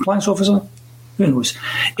a new compliance officer? Who knows?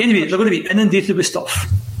 Anyway, they're going to be inundated with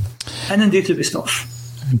stuff.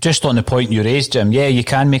 Just on the point you raised, Jim, yeah, you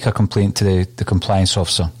can make a complaint to the compliance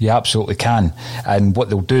officer. You absolutely can. And what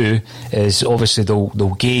they'll do is, obviously,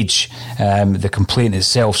 they'll gauge the complaint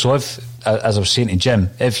itself. So if, as I was saying to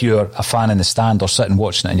Jim, if you're a fan in the stand or sitting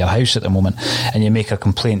watching it in your house at the moment and you make a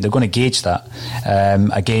complaint, they're going to gauge that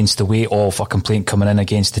against the weight of a complaint coming in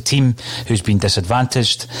against the team who's been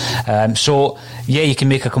disadvantaged. So, yeah, you can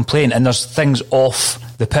make a complaint, and there's things off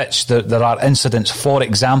the pitch. There are incidents. For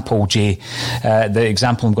example, Jay, the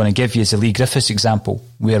example I'm going to give you is the Lee Griffiths example,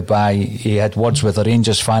 whereby he had words with a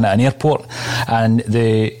Rangers fan at an airport, and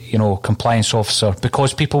compliance officer,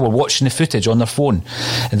 because people were watching the footage on their phone,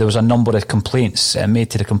 and there was a number of complaints made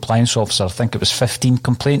to the compliance officer. I think it was 15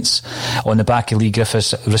 complaints on the back of Lee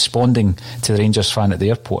Griffiths responding to the Rangers fan at the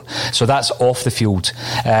airport. So that's off the field.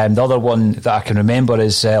 The other one that I can remember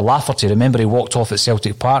is Lafferty. Remember, he walked off at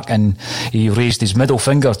Celtic Park and he raised his middle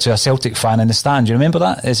finger to a Celtic fan in the stand. Do you remember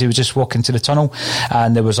that? As he was just walking to the tunnel,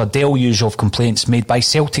 and there was a deluge of complaints made by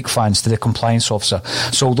Celtic fans to the compliance officer.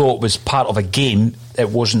 So although it was part of a game, it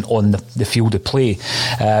wasn't on the field of play,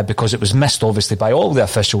 because it was missed obviously by all the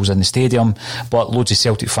officials in the stadium, but loads of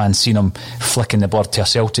Celtic fans seen him flicking the bird to a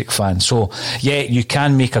Celtic fan. So yeah, you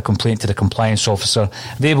can make a complaint to the compliance officer.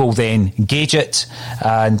 They will then gauge it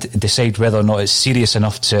and decide whether or not it's serious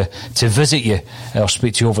enough to visit you or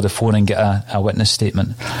speak to you over the phone and get a witness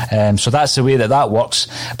statement. So that's the way that works.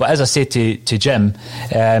 But as I said to Jim,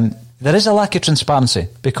 there is a lack of transparency,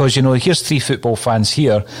 because here's 3 football fans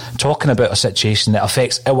here talking about a situation that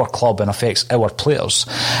affects our club and affects our players,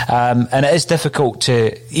 and it is difficult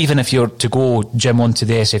to, even if you're to go, Jim, onto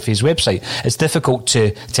the SFA's website, it's difficult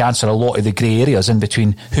to answer a lot of the grey areas in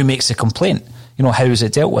between who makes the complaint. How is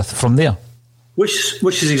it dealt with from there? Which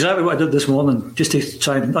is exactly what I did this morning, just to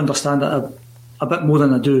try and understand it a bit more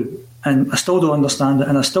than I do, and I still don't understand it,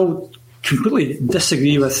 and I still completely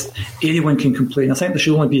disagree with anyone can complain. I think there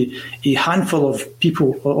should only be a handful of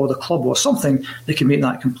people or the club or something that can make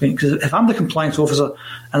that complaint. Because if I'm the compliance officer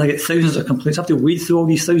and I get thousands of complaints, I have to wade through all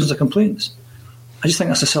these thousands of complaints. I just think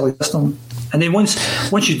that's a silly system. And then once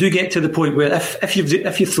you do get to the point where if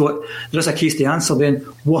you thought there is a case to answer, then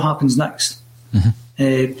what happens next? Mm-hmm.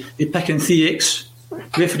 They pick in 3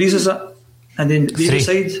 referees, is it? And then they 3.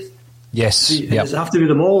 Decide. Yes. Does it have to be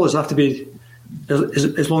them all? Does it have to be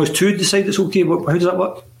as long as 2 decide it's okay? How does that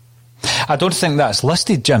work? I don't think that's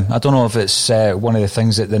listed, Jim. I don't know if it's one of the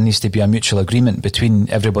things that there needs to be a mutual agreement between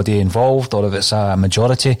everybody involved, or if it's a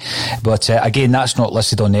majority. But again, that's not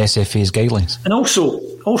listed on the SFA's guidelines. And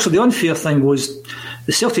also the unfair thing was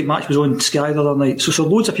the Celtic match was on Sky the other night, so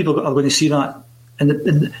loads of people are going to see that. And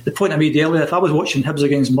the point I made earlier, if I was watching Hibs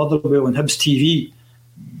against Motherwell on Hibs TV,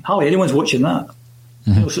 hardly anyone's watching that.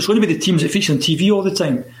 Mm-hmm. So it's going to be the teams that feature on TV all the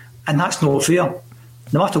time, and that's not fair.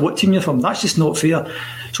 No matter what team you're from, that's just not fair.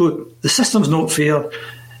 So the system's not fair.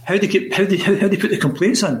 How they put the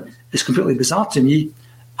complaints in is completely bizarre to me,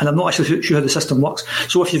 and I'm not actually sure how the system works.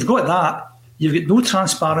 So if you've got that, you've got no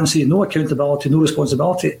transparency, no accountability, no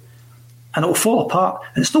responsibility, and it'll fall apart.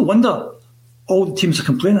 And it's no wonder all the teams are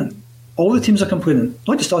complaining. All the teams are complaining,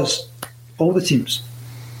 not just us, all the teams.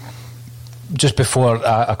 Just before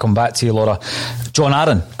I come back to you, Laura, John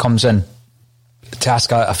Aaron comes in to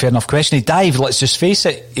ask a fair enough question. He dived, let's just face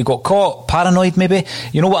it. He got caught, paranoid maybe.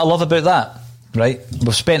 You know what I love about that, right?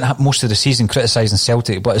 We've spent most of the season criticising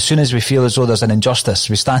Celtic, but as soon as we feel as though there's an injustice,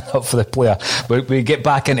 we stand up for the player. We get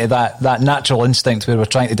back into that natural instinct where we're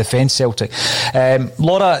trying to defend Celtic.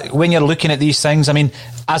 Laura, when you're looking at these things, I mean,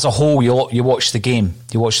 as a whole, you watch the game,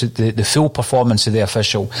 you watch the full performance of the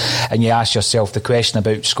official, and you ask yourself the question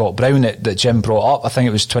about Scott Brown that Jim brought up. I think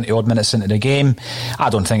it was 20 odd minutes into the game. I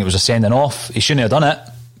don't think it was a sending off. He shouldn't have done it,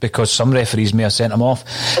 because some referees may have sent him off.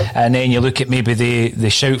 And then you look at maybe the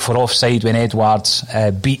shout for offside when Edwards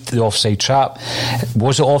beat the offside trap.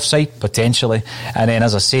 Was it offside? Potentially. And then,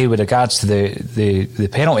 as I say, with regards to the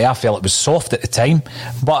penalty, I felt it was soft at the time,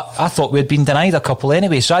 but I thought we'd been denied a couple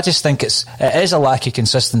anyway. So I just think it is a lack of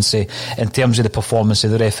consistency in terms of the performance of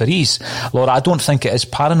the referees. Laura, I don't think it is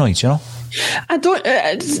paranoid, you know? I don't.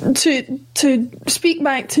 To speak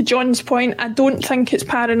back to John's point, I don't think it's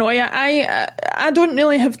paranoia. I don't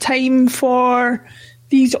really have time for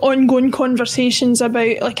these ongoing conversations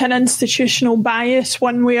about like an institutional bias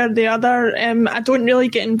one way or the other. I don't really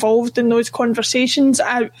get involved in those conversations.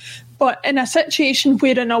 But in a situation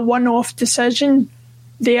where in a one-off decision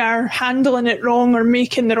they are handling it wrong or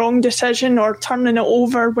making the wrong decision or turning it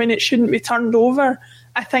over when it shouldn't be turned over,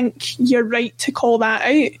 I think you're right to call that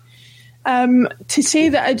out. To say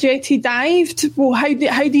that Ajeti dived, well, how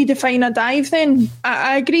do you define a dive then?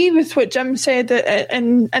 I agree with what Jim said,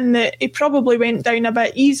 and that he probably went down a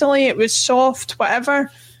bit easily, it was soft,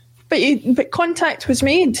 whatever, but contact was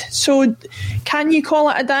made. So can you call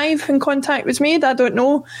it a dive when contact was made? I don't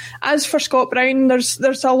know. As for Scott Brown, there's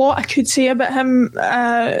a lot I could say about him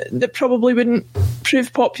that probably wouldn't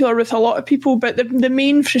prove popular with a lot of people, but the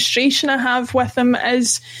main frustration I have with him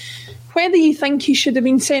is whether you think he should have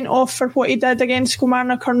been sent off for what he did against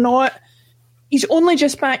Kilmarnock or not, he's only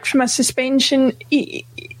just back from a suspension.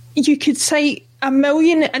 You could cite a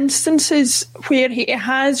million instances where he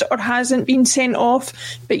has or hasn't been sent off,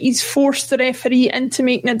 but he's forced the referee into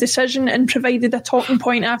making a decision and provided a talking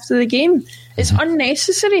point after the game. It's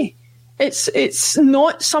unnecessary. It's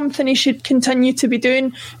not something he should continue to be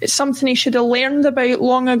doing. It's something he should have learned about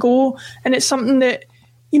long ago, and it's something that,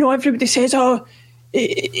 you know, everybody says, oh,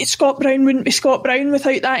 Scott Brown wouldn't be Scott Brown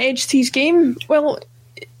without that edge to his game. Well,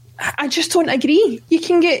 I just don't agree. You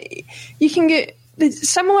can get the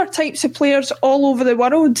similar types of players all over the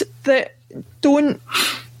world that don't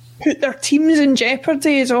put their teams in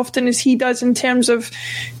jeopardy as often as he does, in terms of,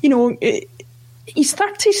 you know, he's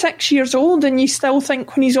 36 years old, and you still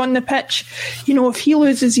think when he's on the pitch, you know, if he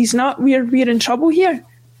loses his nut, we're in trouble here.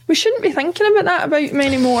 We shouldn't be thinking about that about him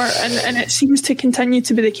anymore, and it seems to continue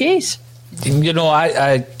to be the case. You know,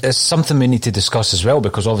 it's something we need to discuss as well,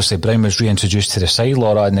 because obviously Brown was reintroduced to the side,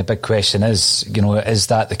 Laura, and the big question is, you know, is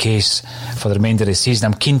that the case for the remainder of the season?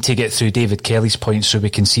 I'm keen to get through David Kelly's points so we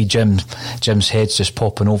can see Jim's head's just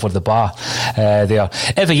popping over the bar there.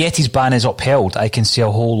 If Ajeti's ban is upheld, I can see a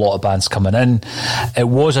whole lot of bans coming in. It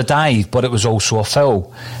was a dive, but it was also a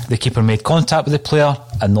foul. The keeper made contact with the player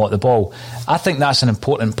and not the ball. I think that's an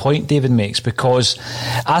important point David makes, because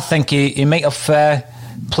I think he might have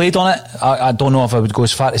played on it. I don't know if I would go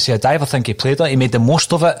as far to say a dive. I think he played on it. He made the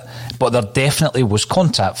most of it, but there definitely was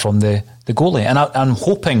contact from the goalie, and I'm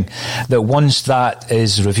hoping that once that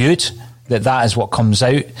is reviewed, that is what comes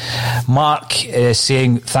out. Mark is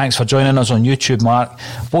saying, thanks for joining us on YouTube, Mark.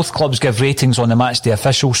 Both clubs give ratings on the matchday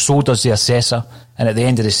officials, so does the assessor, and at the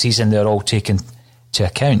end of the season they're all taken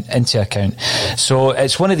into account. So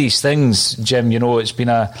it's one of these things, Jim, you know, it's been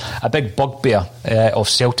a big bugbear of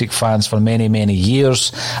Celtic fans for many, many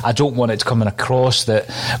years. I don't want it coming across that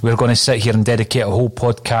we're going to sit here and dedicate a whole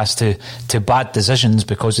podcast to bad decisions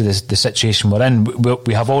because of the situation we're in.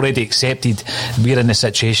 We have already accepted we're in the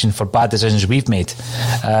situation for bad decisions we've made,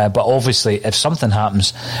 but obviously if something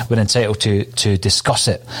happens, we're entitled to discuss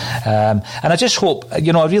it, and I just hope,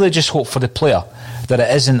 you know, I really just hope for the player that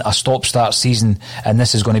it isn't a stop-start season and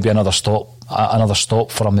this is going to be another stop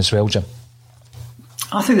for him as well, Jim.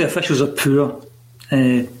 I think the officials are poor,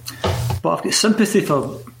 but I've got sympathy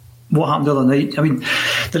for what happened the other night. I mean,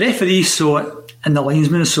 the referee saw it and the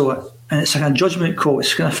linesman saw it, and it's like a judgment call.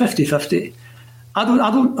 It's kind of 50-50. I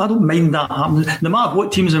don't mind that happening. No matter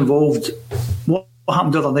what team's involved, what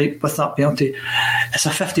happened the other night with that penalty, it's a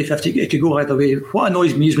 50-50. It could go either way. What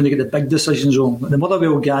annoys me is when they get the big decisions wrong. The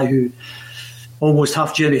Motherwell guy who almost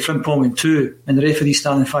half Jerry Frimpong in two, and the referee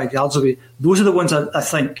standing 5 yards away. Those are the ones I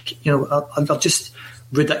think, you know, are just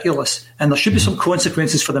ridiculous. And there should be some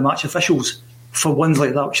consequences for the match officials for ones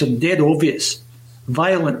like that, which are dead obvious.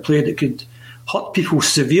 Violent play that could hurt people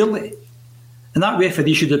severely. And that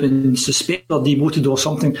referee should have been suspended or demoted or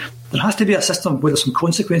something. There has to be a system where there's some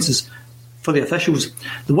consequences for the officials.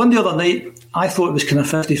 The one the other night, I thought it was kind of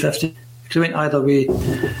 50-50. It went either way.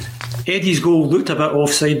 Eddie's goal looked a bit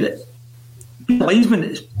offside, but being a linesman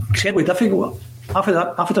is incredibly difficult.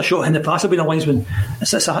 After a shot in the pass of being a linesman,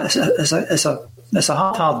 it's a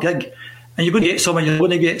hard gig, and you're going to get some and you're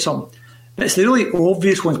going to get some. But it's the really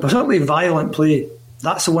obvious ones, particularly violent play.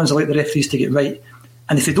 That's the ones I like the referees to get right.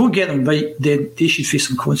 And if they don't get them right, then they should face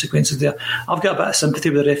some consequences there. I've got a bit of sympathy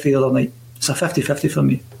with the referee the other night. It's a 50-50 for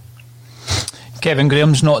me. Kevin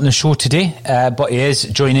Graham's not on the show today, but he is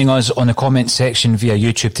joining us on the comment section via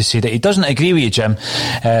YouTube to say that he doesn't agree with you, Jim,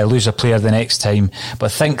 lose a player the next time,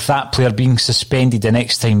 but think that player being suspended the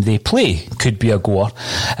next time they play could be a goer.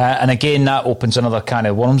 And again, that opens another can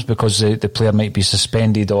of worms, because the player might be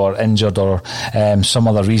suspended or injured or some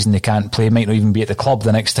other reason they can't play, might not even be at the club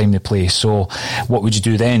the next time they play. So what would you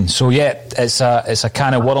do then? So yeah, it's a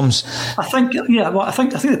can of worms. I think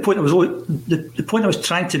the point I was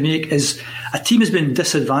trying to make is a team has been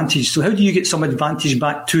disadvantaged, so how do you get some advantage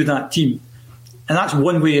back to that team? And that's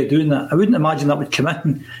one way of doing that. I wouldn't imagine that would come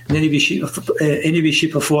in any way,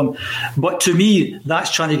 shape or form. But to me, that's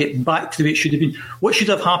trying to get back to the way it should have been. What should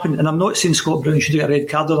have happened, and I'm not saying Scott Brown should have got a red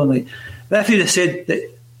card the other night, but if he'd have said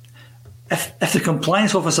that if the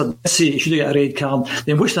compliance officer did say he should have got a red card,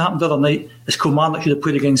 then what should have happened the other night is Kilmarnock should have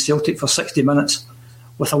played against Celtic for 60 minutes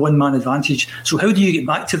with a one-man advantage. So how do you get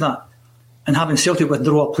back to that? And having Celtic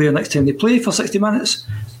withdraw a player next time they play for 60 minutes,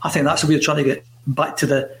 I think that's the way of trying to get back to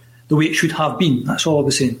the way it should have been. That's all I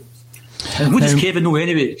was saying. And what does Kevin know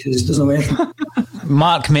anyway? Because he doesn't know anything.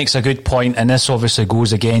 Mark makes a good point, and this obviously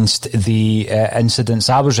goes against the incidents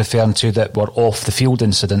I was referring to that were off the field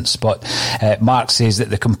incidents, but Mark says that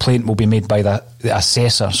the complaint will be made by the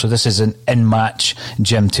assessor. So this is an in-match,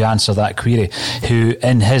 Jim, to answer that query, who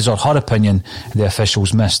in his or her opinion the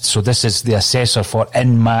officials missed. So this is the assessor for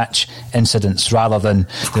in-match incidents rather than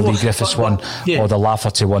the Lee Griffiths one or the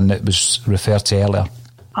Lafferty one that was referred to earlier.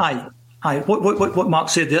 Aye. What Mark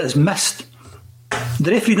said there is missed.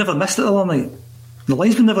 The referee never missed it the other night. The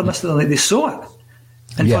linesman never missed it the other night. They saw it.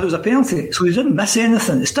 and thought it was a penalty. So he didn't miss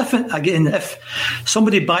anything. It's different again if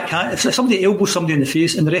somebody if somebody elbows somebody in the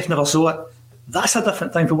face and the ref never saw it. That's a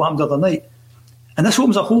different thing from what happened the other night. And this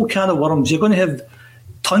opens a whole can of worms. You're going to have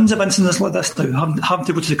tons of incidents like this now, having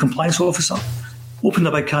to go to the compliance officer. Open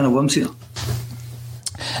a big can of worms here.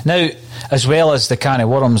 Now, as well as the can of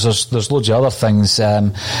worms, there's loads of other things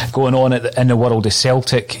going on in the world of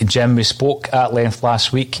Celtic. Jim, we spoke at length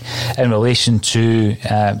last week in relation to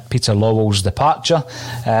Peter Lawwell's departure.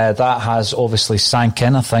 That has obviously sank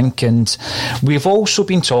in, I think, and we've also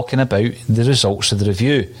been talking about the results of the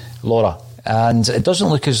review, Laura. And it doesn't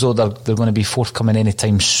look as though they're going to be forthcoming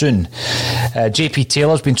anytime soon. JP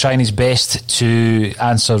Taylor's been trying his best to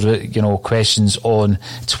answer questions on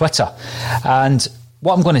Twitter, and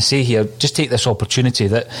what I'm going to say here, just take this opportunity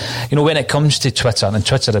that, when it comes to Twitter and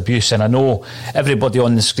Twitter abuse, and I know everybody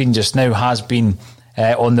on the screen just now has been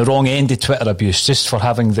on the wrong end of Twitter abuse just for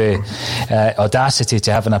having the audacity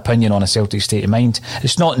to have an opinion on a Celtic state of mind.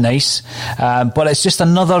 It's not nice, but it's just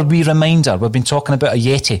another wee reminder. We've been talking about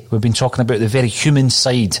Ajeti. We've been talking about the very human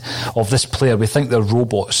side of this player. We think they're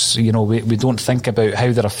robots. We don't think about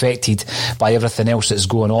how they're affected by everything else that's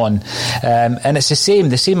going on. And it's the same.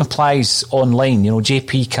 The same applies online.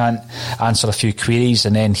 JP can't answer a few queries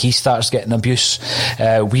and then he starts getting abuse.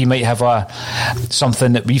 We might have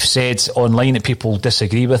something that we've said online that people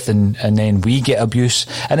disagree with, and then we get abuse.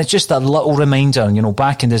 And it's just a little reminder.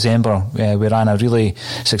 Back in December, we ran a really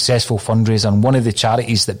successful fundraiser, and one of the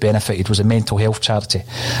charities that benefited was a mental health charity.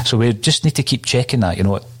 So we just need to keep checking that.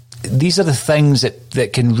 These are the things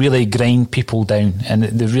that can really grind people down, and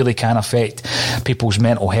they really can affect people's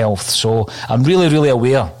mental health. So I'm really, really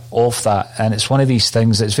aware of that, and it's one of these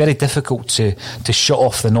things that's very difficult to shut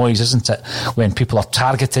off the noise, isn't it, when people are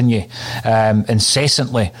targeting you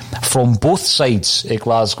incessantly from both sides of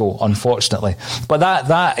Glasgow, unfortunately. But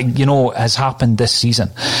that has happened this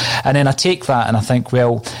season. And then I take that and I think,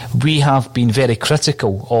 well, we have been very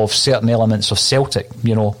critical of certain elements of Celtic,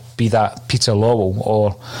 be that Peter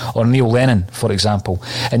Lawwell or Neil Lennon, for example.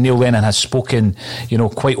 And Neil Lennon has spoken,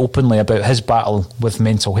 quite openly about his battle with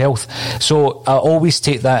mental health. So I always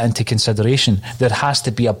take that into consideration. There has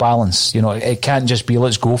to be a balance. It can't just be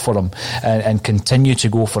let's go for him and continue to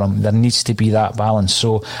go for him. There needs to be that balance.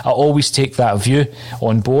 So I always take that view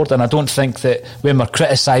on board, and I don't think that when we're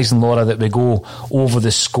criticising, Laura, that we go over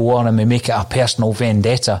the score and we make it a personal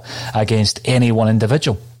vendetta against any one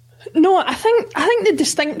individual. No, I think the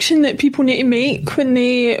distinction that people need to make when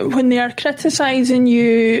they are criticising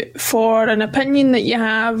you for an opinion that you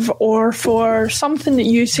have or for something that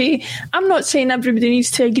you say, I'm not saying everybody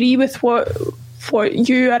needs to agree with what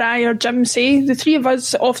you or I or Jim say. The three of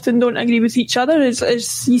us often don't agree with each other,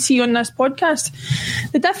 as you see on this podcast.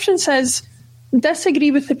 The difference is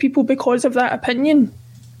disagree with the people because of that opinion.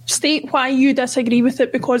 State why you disagree with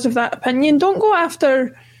it because of that opinion. Don't go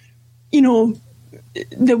after,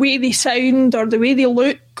 the way they sound or the way they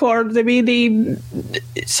look or the way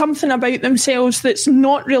something about themselves that's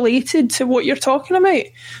not related to what you're talking about.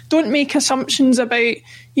 Don't make assumptions about,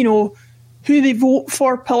 who they vote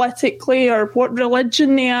for politically or what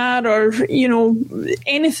religion they are or,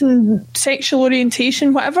 anything, sexual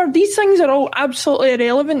orientation, whatever. These things are all absolutely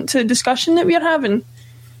irrelevant to the discussion that we're having.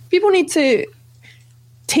 People need to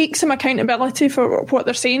take some accountability for what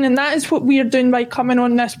they're saying, and that is what we are doing by coming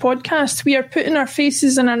on this podcast. We are putting our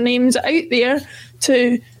faces and our names out there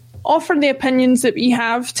to offer the opinions that we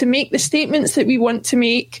have, to make the statements that we want to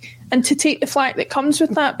make, and to take the flack that comes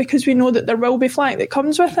with that, because we know that there will be flack that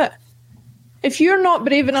comes with it. If you're not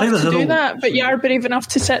brave enough to do that, but you are brave enough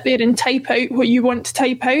to sit there and type out what you want to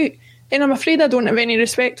type out, then I'm afraid I don't have any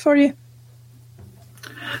respect for you.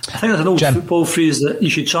 I think there's an old football phrase that you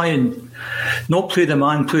should try and not play the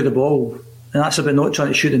man, play the ball. And that's about not trying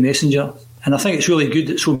to shoot the messenger. And I think it's really good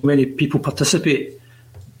that so many people participate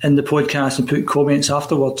in the podcast and put comments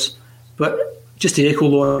afterwards. But just to echo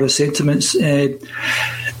Laura's sentiments,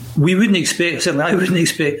 we wouldn't expect, certainly I wouldn't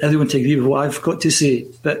expect everyone to agree with what I've got to say.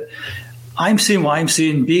 But I'm saying what I'm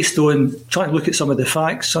saying based on trying to look at some of the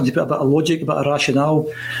facts, trying to put a bit of logic, a bit of rationale,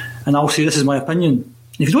 and I'll say this is my opinion.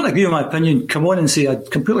 If you don't agree with my opinion, come on and say I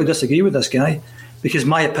completely disagree with this guy because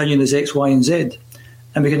my opinion is X, Y and Z,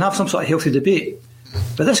 and we can have some sort of healthy debate.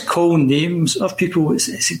 But this calling names of people,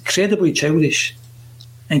 it's incredibly childish.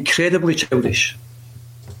 Incredibly childish.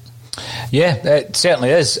 Yeah, it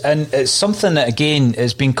certainly is. And it's something that, again,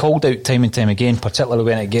 is being called out time and time again, particularly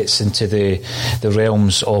when it gets into the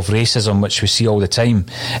realms of racism, which we see all the time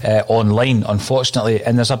online, unfortunately.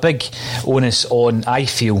 And there's a big onus on, I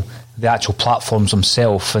feel, the actual platforms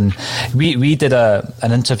themselves. And we did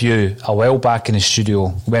an interview a while back in the studio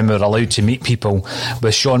when we were allowed to meet people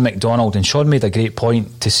with Sean McDonald, and Sean made a great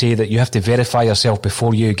point to say that you have to verify yourself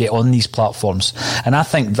before you get on these platforms, and I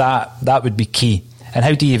think that would be key. And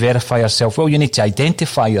how do you verify yourself? Well, you need to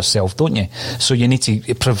identify yourself, don't you? So you need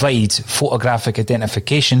to provide photographic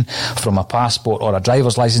identification from a passport or a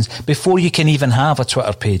driver's licence before you can even have a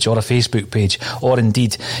Twitter page or a Facebook page, or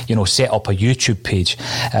indeed, set up a YouTube page,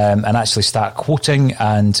 and actually start quoting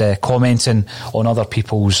and commenting on other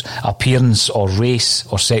people's appearance or race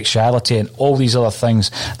or sexuality and all these other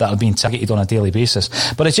things that are being targeted on a daily basis.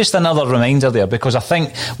 But it's just another reminder there, because I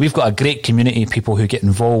think we've got a great community of people who get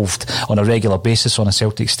involved on a regular basis on a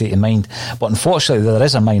Celtic State of Mind, but unfortunately there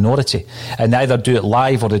is a minority, and they either do it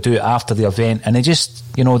live or they do it after the event, and they just,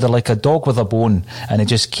 they're like a dog with a bone, and they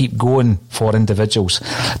just keep going for individuals,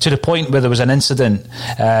 to the point where there was an incident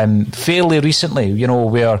fairly recently,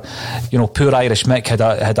 where poor Irish Mick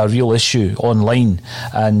had a real issue online,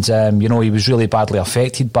 and he was really badly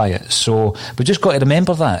affected by it. So we just got to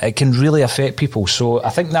remember that it can really affect people. So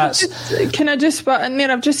I think that's... Can I just butt in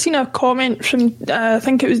there? I've just seen a comment from I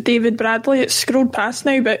think it was David Bradley. It's scrolled past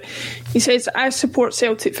now, but he says, I support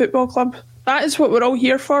Celtic Football Club. That is what we're all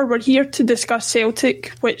here for. We're here to discuss Celtic,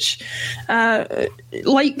 which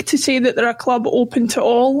like to say that they're a club open to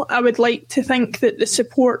all. I would like to think that the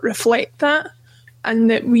support reflect that,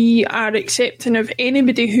 and that we are accepting of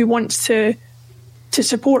anybody who wants to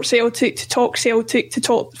support Celtic, to talk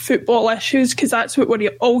football issues, because that's what we're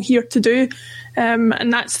all here to do.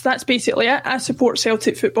 And that's basically it. I support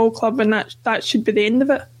Celtic Football Club, and that should be the end of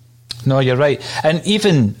it. No, you're right. And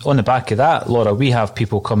even on the back of that, Laura, we have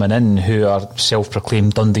people coming in who are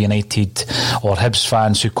self-proclaimed Dundee United or Hibs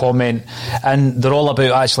fans who comment, and they're all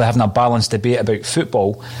about actually having a balanced debate about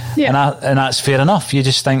football. Yeah. And that's fair enough. You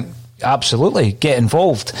just think, absolutely, get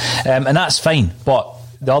involved. And that's fine. But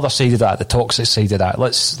the other side of that, the toxic side of that,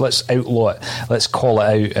 let's outlaw it, let's call it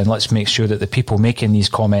out, and let's make sure that the people making these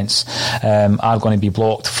comments are going to be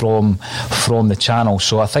blocked from the channel.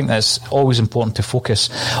 So I think that's always important to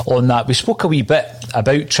focus on that. We spoke a wee bit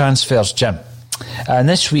about transfers, Jim, and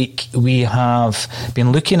this week we have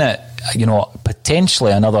been looking at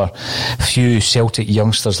potentially another few Celtic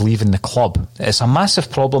youngsters leaving the club. It's a massive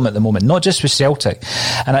problem at the moment, not just with Celtic.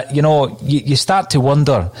 And, you start to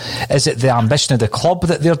wonder, is it the ambition of the club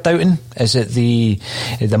that they're doubting? Is it the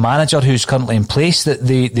manager who's currently in place that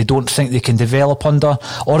they don't think they can develop under?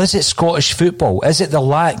 Or is it Scottish football? Is it the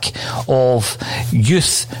lack of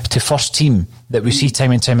youth to first team that we see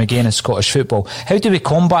time and time again in Scottish football? How do we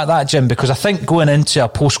combat that, Jim? Because I think going into a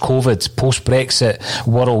post-COVID, post-Brexit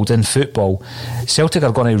world in football, Celtic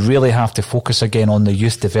are going to really have to focus again on the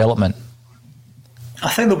youth development. I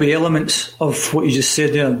think there'll be elements of what you just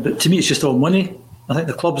said there, but to me it's just all money. I think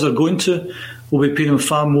the clubs are going to will be paying them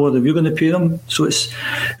far more than we're going to pay them. So it'd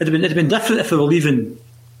have been different if they were leaving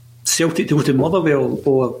Celtic to go to Motherwell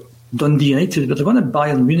or Dundee United, but they're going to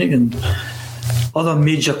Bayern Munich and other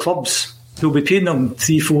major clubs who'll be paying them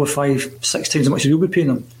 3, 4, 5, 6 times as much as we'll be paying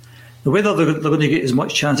them. Now, whether they're going to get as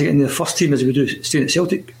much chance of getting the first team as we do staying at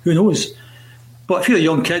Celtic, who knows? But if you're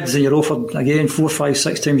young kids and you're offered, again, 4, 5,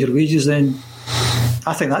 6 times your wages, then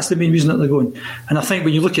I think that's the main reason that they're going. And I think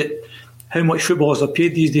when you look at how much footballers are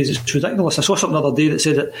paid these days, it's ridiculous. I saw something the other day that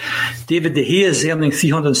said that David De Gea is earning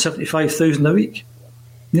 $375,000 a week,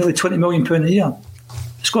 nearly £20 million a year.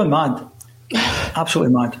 It's gone mad.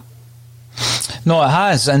 Absolutely mad. No, it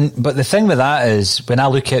has. But the thing with that is, when I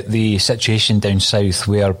look at the situation down south,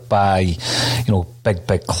 whereby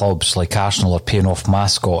big clubs like Arsenal are paying off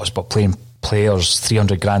mascots but playing players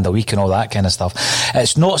 $300,000 a week and all that kind of stuff,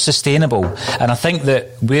 it's not sustainable. And I think that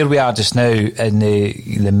where we are just now in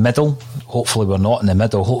the middle, hopefully we're not in the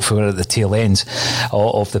middle, hopefully we're at the tail end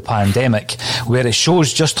of the pandemic, where it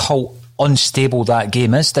shows just how unstable that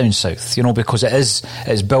game is down south, because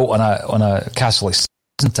it's built on a castle, isn't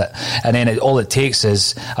it? And then all it takes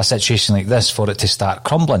is a situation like this for it to start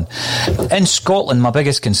crumbling. In Scotland, my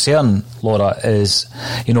biggest concern, Laura, is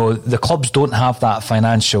the clubs don't have that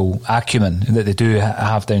financial acumen that they do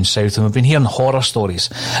have down south, and we've been hearing horror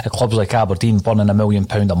stories at clubs like Aberdeen burning £1 million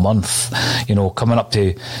a month, coming up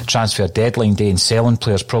to transfer deadline day and selling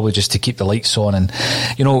players probably just to keep the lights on, and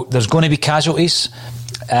there's going to be casualties.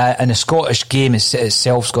 And the Scottish game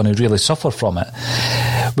itself is going to really suffer from it.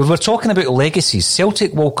 But we're talking about legacies.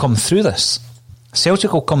 Celtic will come through this.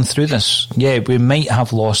 Yeah, we might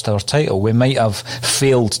have lost our title. We might have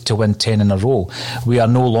failed to win 10 in a row. We are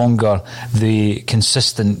no longer the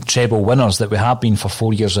consistent treble winners that we have been for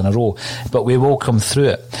 4 years in a row. But we will come through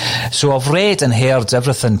it. So I've read and heard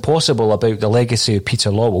everything possible about the legacy of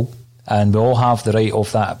Peter Lawwell. and we all have the right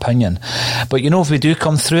of that opinion. But if we do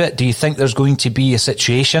come through it, do you think there's going to be a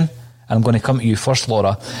situation, and I'm going to come to you first,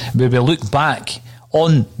 Laura, where we look back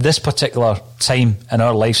on this particular time in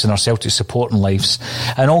our lives, in our Celtic supporting lives,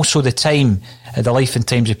 and also the life and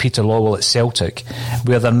times of Peter Lawwell at Celtic,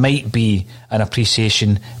 where there might be an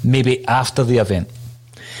appreciation maybe after the event?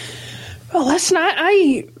 Well, listen,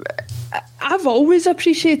 I've always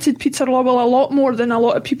appreciated Peter Lawwell a lot more than a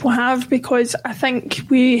lot of people have, because I think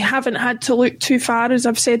we haven't had to look too far, as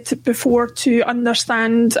I've said before, to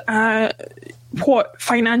understand what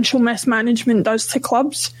financial mismanagement does to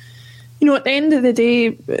clubs. At the end of the day,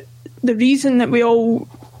 the reason that we all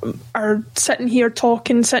are sitting here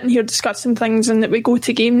talking, sitting here discussing things, and that we go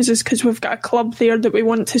to games is because we've got a club there that we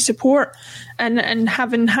want to support. And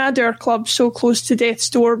having had our club so close to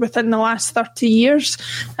death's door within the last 30 years,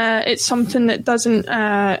 it's something that doesn't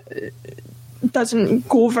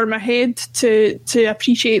go over my head to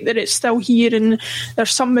appreciate that it's still here and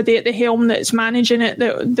there's somebody at the helm that's managing it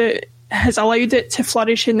that has allowed it to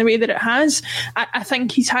flourish in the way that it has. I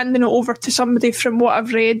think he's handing it over to somebody, from what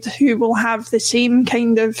I've read, who will have the same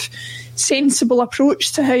kind of sensible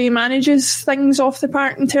approach to how he manages things off the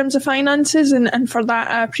park in terms of finances, and for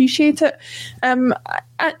that I appreciate it.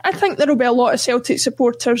 I think there will be a lot of Celtic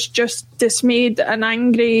supporters just dismayed and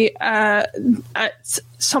angry at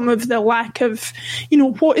some of the lack of,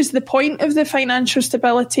 what is the point of the financial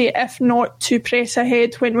stability if not to press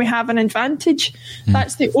ahead when we have an advantage?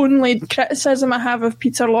 That's the only criticism I have of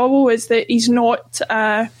Peter Lawwell, is that he's not,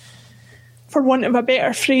 for want of a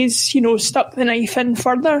better phrase, stuck the knife in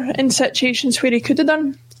further in situations where he could have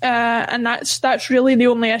done. And that's really the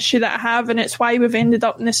only issue that I have, and it's why we've ended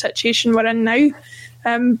up in the situation we're in now.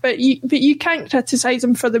 But you can't criticise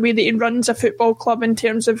him for the way that he runs a football club in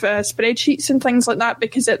terms of spreadsheets and things like that,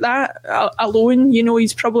 because at that alone,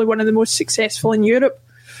 he's probably one of the most successful in Europe.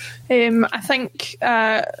 I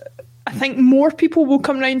think more people will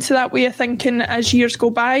come round to that way of thinking as years go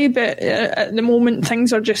by, but at the moment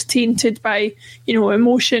things are just tainted by,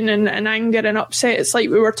 emotion and anger and upset. It's like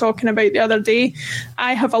we were talking about the other day.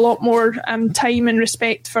 I have a lot more time and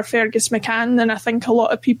respect for Fergus McCann than I think a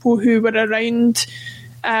lot of people who were around,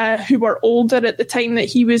 who were older at the time that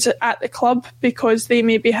he was at the club, because they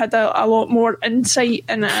maybe had a lot more insight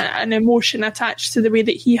and an emotion attached to the way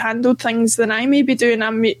that he handled things than I may be doing.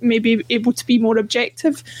 I'm maybe able to be more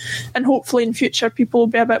objective, and hopefully in future people will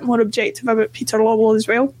be a bit more objective about Peter Lawwell as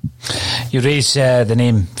well. You raise the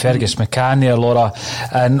name Fergus McCann there, Laura,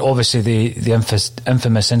 and obviously the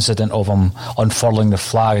infamous incident of him unfurling the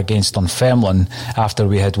flag against Dunfermline after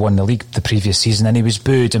we had won the league the previous season, and he was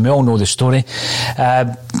booed, and we all know the story.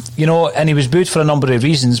 And he was booed for a number of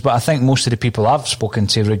reasons, but I think most of the people I've spoken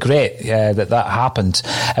to regret that happened.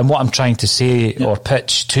 And what I'm trying to say or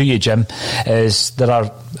pitch to you, Jim, is there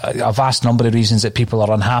are a vast number of reasons that people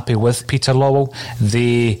are unhappy with Peter Lawwell.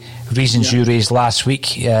 The reasons you raised last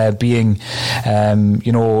week being,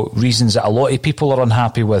 reasons that a lot of people are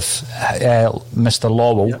unhappy with Mr.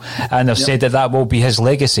 Lawwell, and they've said that will be his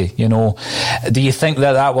legacy. Do you think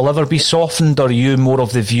that will ever be softened, or are you more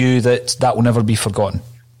of the view that will never be forgotten?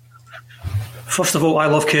 First of all, I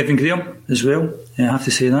love Kevin Graham as well. I have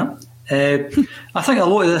to say that. I think a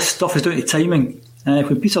lot of this stuff is down to timing.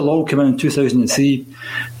 When Peter Lawwell came in 2003,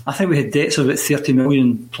 I think we had debts of about 30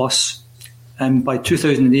 million plus. And by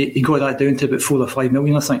 2008, he got that down to about 4 or 5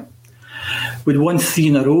 million, I think. We'd won 3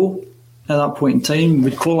 in a row at that point in time.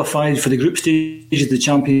 We'd qualified for the group stage of the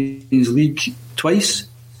Champions League twice.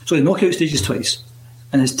 So the knockout stages twice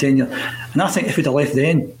in his tenure. And I think if he'd have left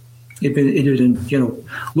then, he'd been,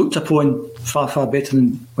 looked upon far, far better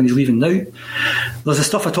than when he's leaving now. There's the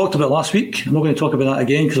stuff I talked about last week. I'm not going to talk about that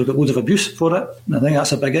again because I've got loads of abuse for it. And I think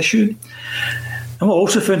that's a big issue. And what I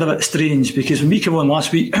also found a bit strange, because when we came on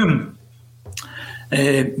last week,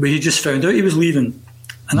 we just found out he was leaving.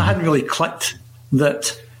 And I hadn't really clicked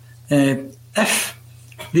that if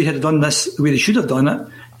they had done this the way they should have done it,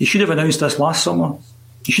 he should have announced this last summer.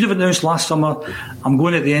 He should have announced last summer, I'm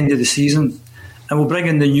going at the end of the season, and we'll bring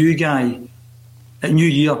in the new guy at New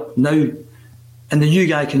Year now, and the new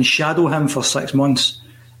guy can shadow him for 6 months,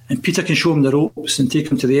 and Peter can show him the ropes and take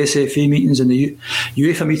him to the SFA meetings and the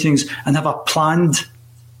UEFA meetings and have a planned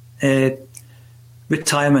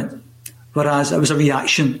retirement. Whereas it was a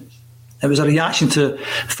reaction. It was a reaction to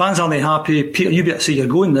fans aren't happy. Peter, you better say you're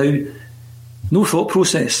going now. No thought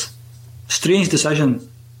process. Strange decision.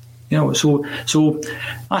 So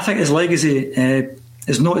I think his legacy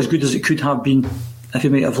is not as good as it could have been if he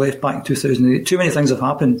might have left back in 2008. Too many things have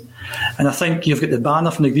happened. And I think you've got the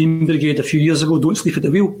banner from the Green Brigade a few years ago, don't sleep at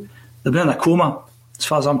the wheel. They've been in a coma, as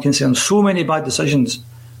far as I'm concerned. So many bad decisions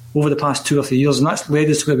over the past 2 or 3 years, and that's led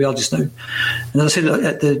us to where we are just now. And as I said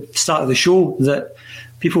at the start of the show, that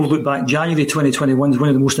people look back, January 2021 is one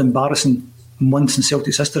of the most embarrassing months in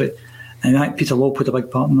Celtic's history, and I think Peter Law played a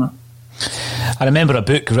big part in that. I remember a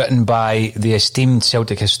book written by the esteemed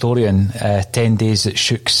Celtic historian, 10 Days That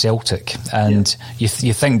Shook Celtic. And you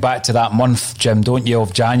think back to that month, Jim, don't you,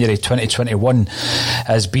 of January 2021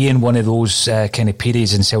 as being one of those kind of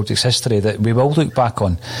periods in Celtic's history that we will look back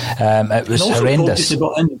on. It was horrendous.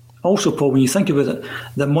 Also, Paul, when you think about it,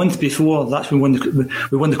 the month before, that's when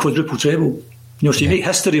we won the quadruple treble. So you make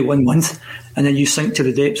history 1 month and then you sink to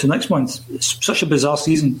the depths the next month. It's such a bizarre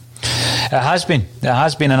season. It has been,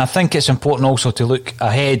 and I think it's important also to look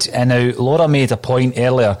ahead. And now, Laura made a point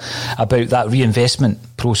earlier about that reinvestment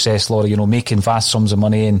process, Laura, making vast sums of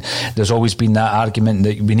money, and there's always been that argument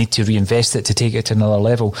that we need to reinvest it to take it to another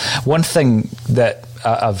level. One thing that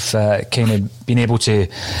I've kind of been able to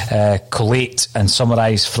collate and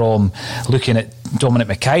summarise from looking at Dominic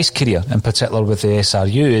Mackay's career, in particular with the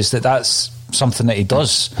SRU, is that that's something that he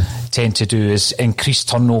does tend to do, is increase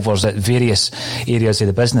turnovers at various areas of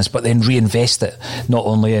the business, but then reinvest it not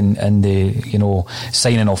only in the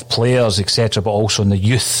signing of players, etc., but also in the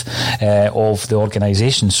youth of the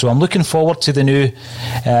organisation. So I'm looking forward to the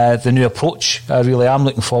new approach. I really am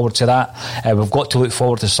looking forward to that. We've got to look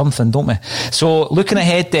forward to something, don't we? So looking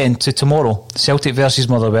ahead then to tomorrow, Celtic versus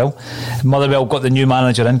Motherwell. Motherwell got the new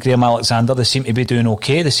manager in, Graham Alexander. They seem to be doing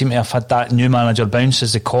okay. They seem to have had that new manager bounce,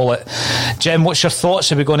 as they call it. Jim, what's your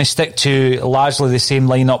thoughts? Are we going to stick to largely the same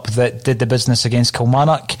lineup that did the business against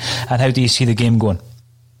Kilmarnock? And how do you see the game going?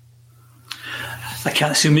 I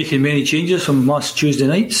can't see making many changes from last Tuesday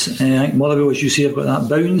nights. I think Motherwell, as you say, have got that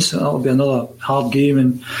bounce. That'll be another hard game,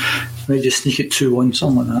 and maybe just sneak it 2-1,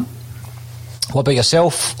 something like that. What about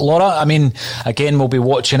yourself, Laura? I mean, again, we'll be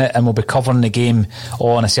watching it and we'll be covering the game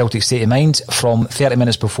on A Celtic State of Mind from 30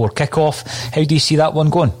 minutes before kick-off. How do you see that one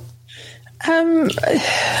going?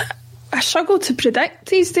 I struggle to predict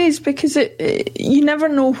these days because you never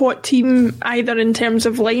know what team, either in terms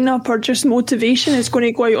of lineup or just motivation, is going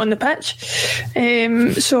to go out on the pitch.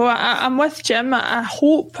 So I'm with Jim. I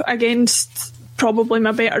hope, against probably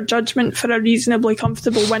my better judgment, for a reasonably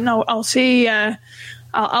comfortable win. I'll say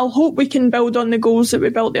I'll hope we can build on the goals that we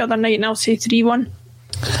built the other night, and I'll say 3-1.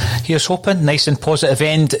 Here's hoping. Nice and positive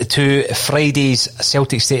end to Friday's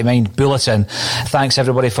Celtic State of Mind Bulletin. Thanks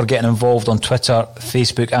everybody for getting involved on Twitter,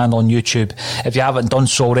 Facebook and on YouTube. If you haven't done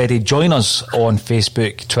so already, join us on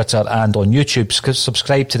Facebook, Twitter and on YouTube.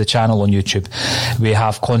 Subscribe to the channel on YouTube. We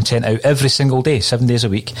have content out every single day, 7 days a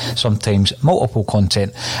week, sometimes multiple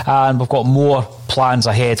content. And we've got more plans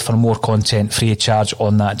ahead for more content free of charge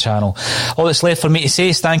on that channel. All that's left for me to say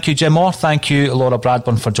is thank you, Jim Orr. Thank you, Laura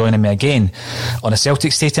Bradburn, for joining me again on A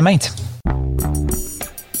Celtic State of Mind.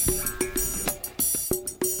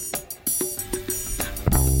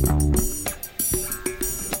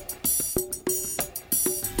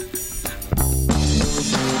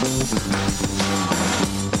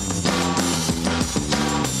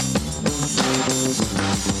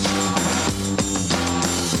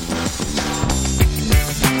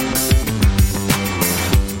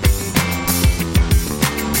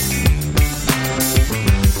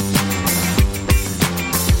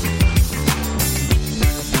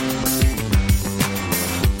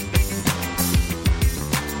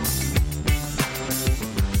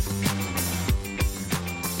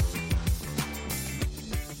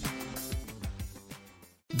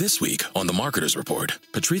 This week on The Marketer's Report,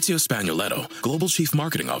 Patrizio Spagnoletto, Global Chief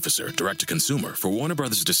Marketing Officer, Direct-to-Consumer for Warner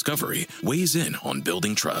Brothers Discovery, weighs in on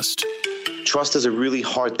building trust. Trust is a really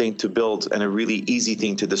hard thing to build and a really easy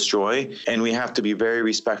thing to destroy, and we have to be very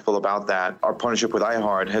respectful about that. Our partnership with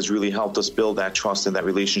iHeart has really helped us build that trust and that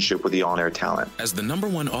relationship with the on-air talent. As the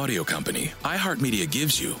 #1 audio company, iHeartMedia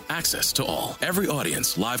gives you access to all. Every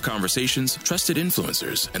audience, live conversations, trusted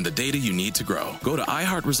influencers, and the data you need to grow. Go to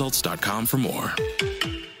iHeartResults.com for more.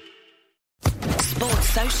 Sports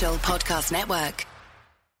Social Podcast Network.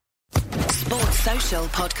 Sports Social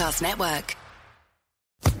Podcast Network.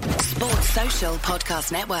 Sports Social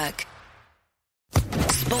Podcast Network.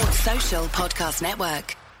 Sports Social Podcast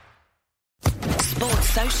Network. Sports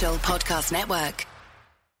Social Podcast Network.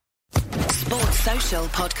 Sports Social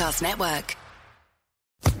Podcast Network.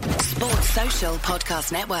 Sports Social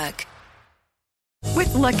Podcast Network.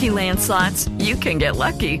 With Lucky Land Slots, you can get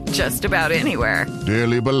lucky just about anywhere.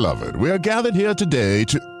 Dearly beloved, we are gathered here today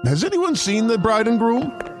to... Has anyone seen the bride and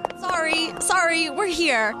groom? Sorry, we're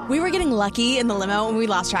here. We were getting lucky in the limo and we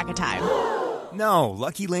lost track of time. No,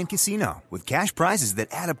 Lucky Land Casino, with cash prizes that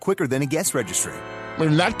add up quicker than a guest registry.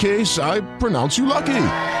 In that case, I pronounce you lucky.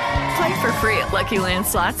 Play for free at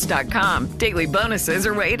LuckyLandSlots.com. Daily bonuses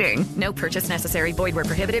are waiting. No purchase necessary. Void where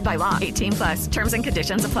prohibited by law. 18+. Terms and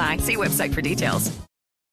conditions apply. See website for details.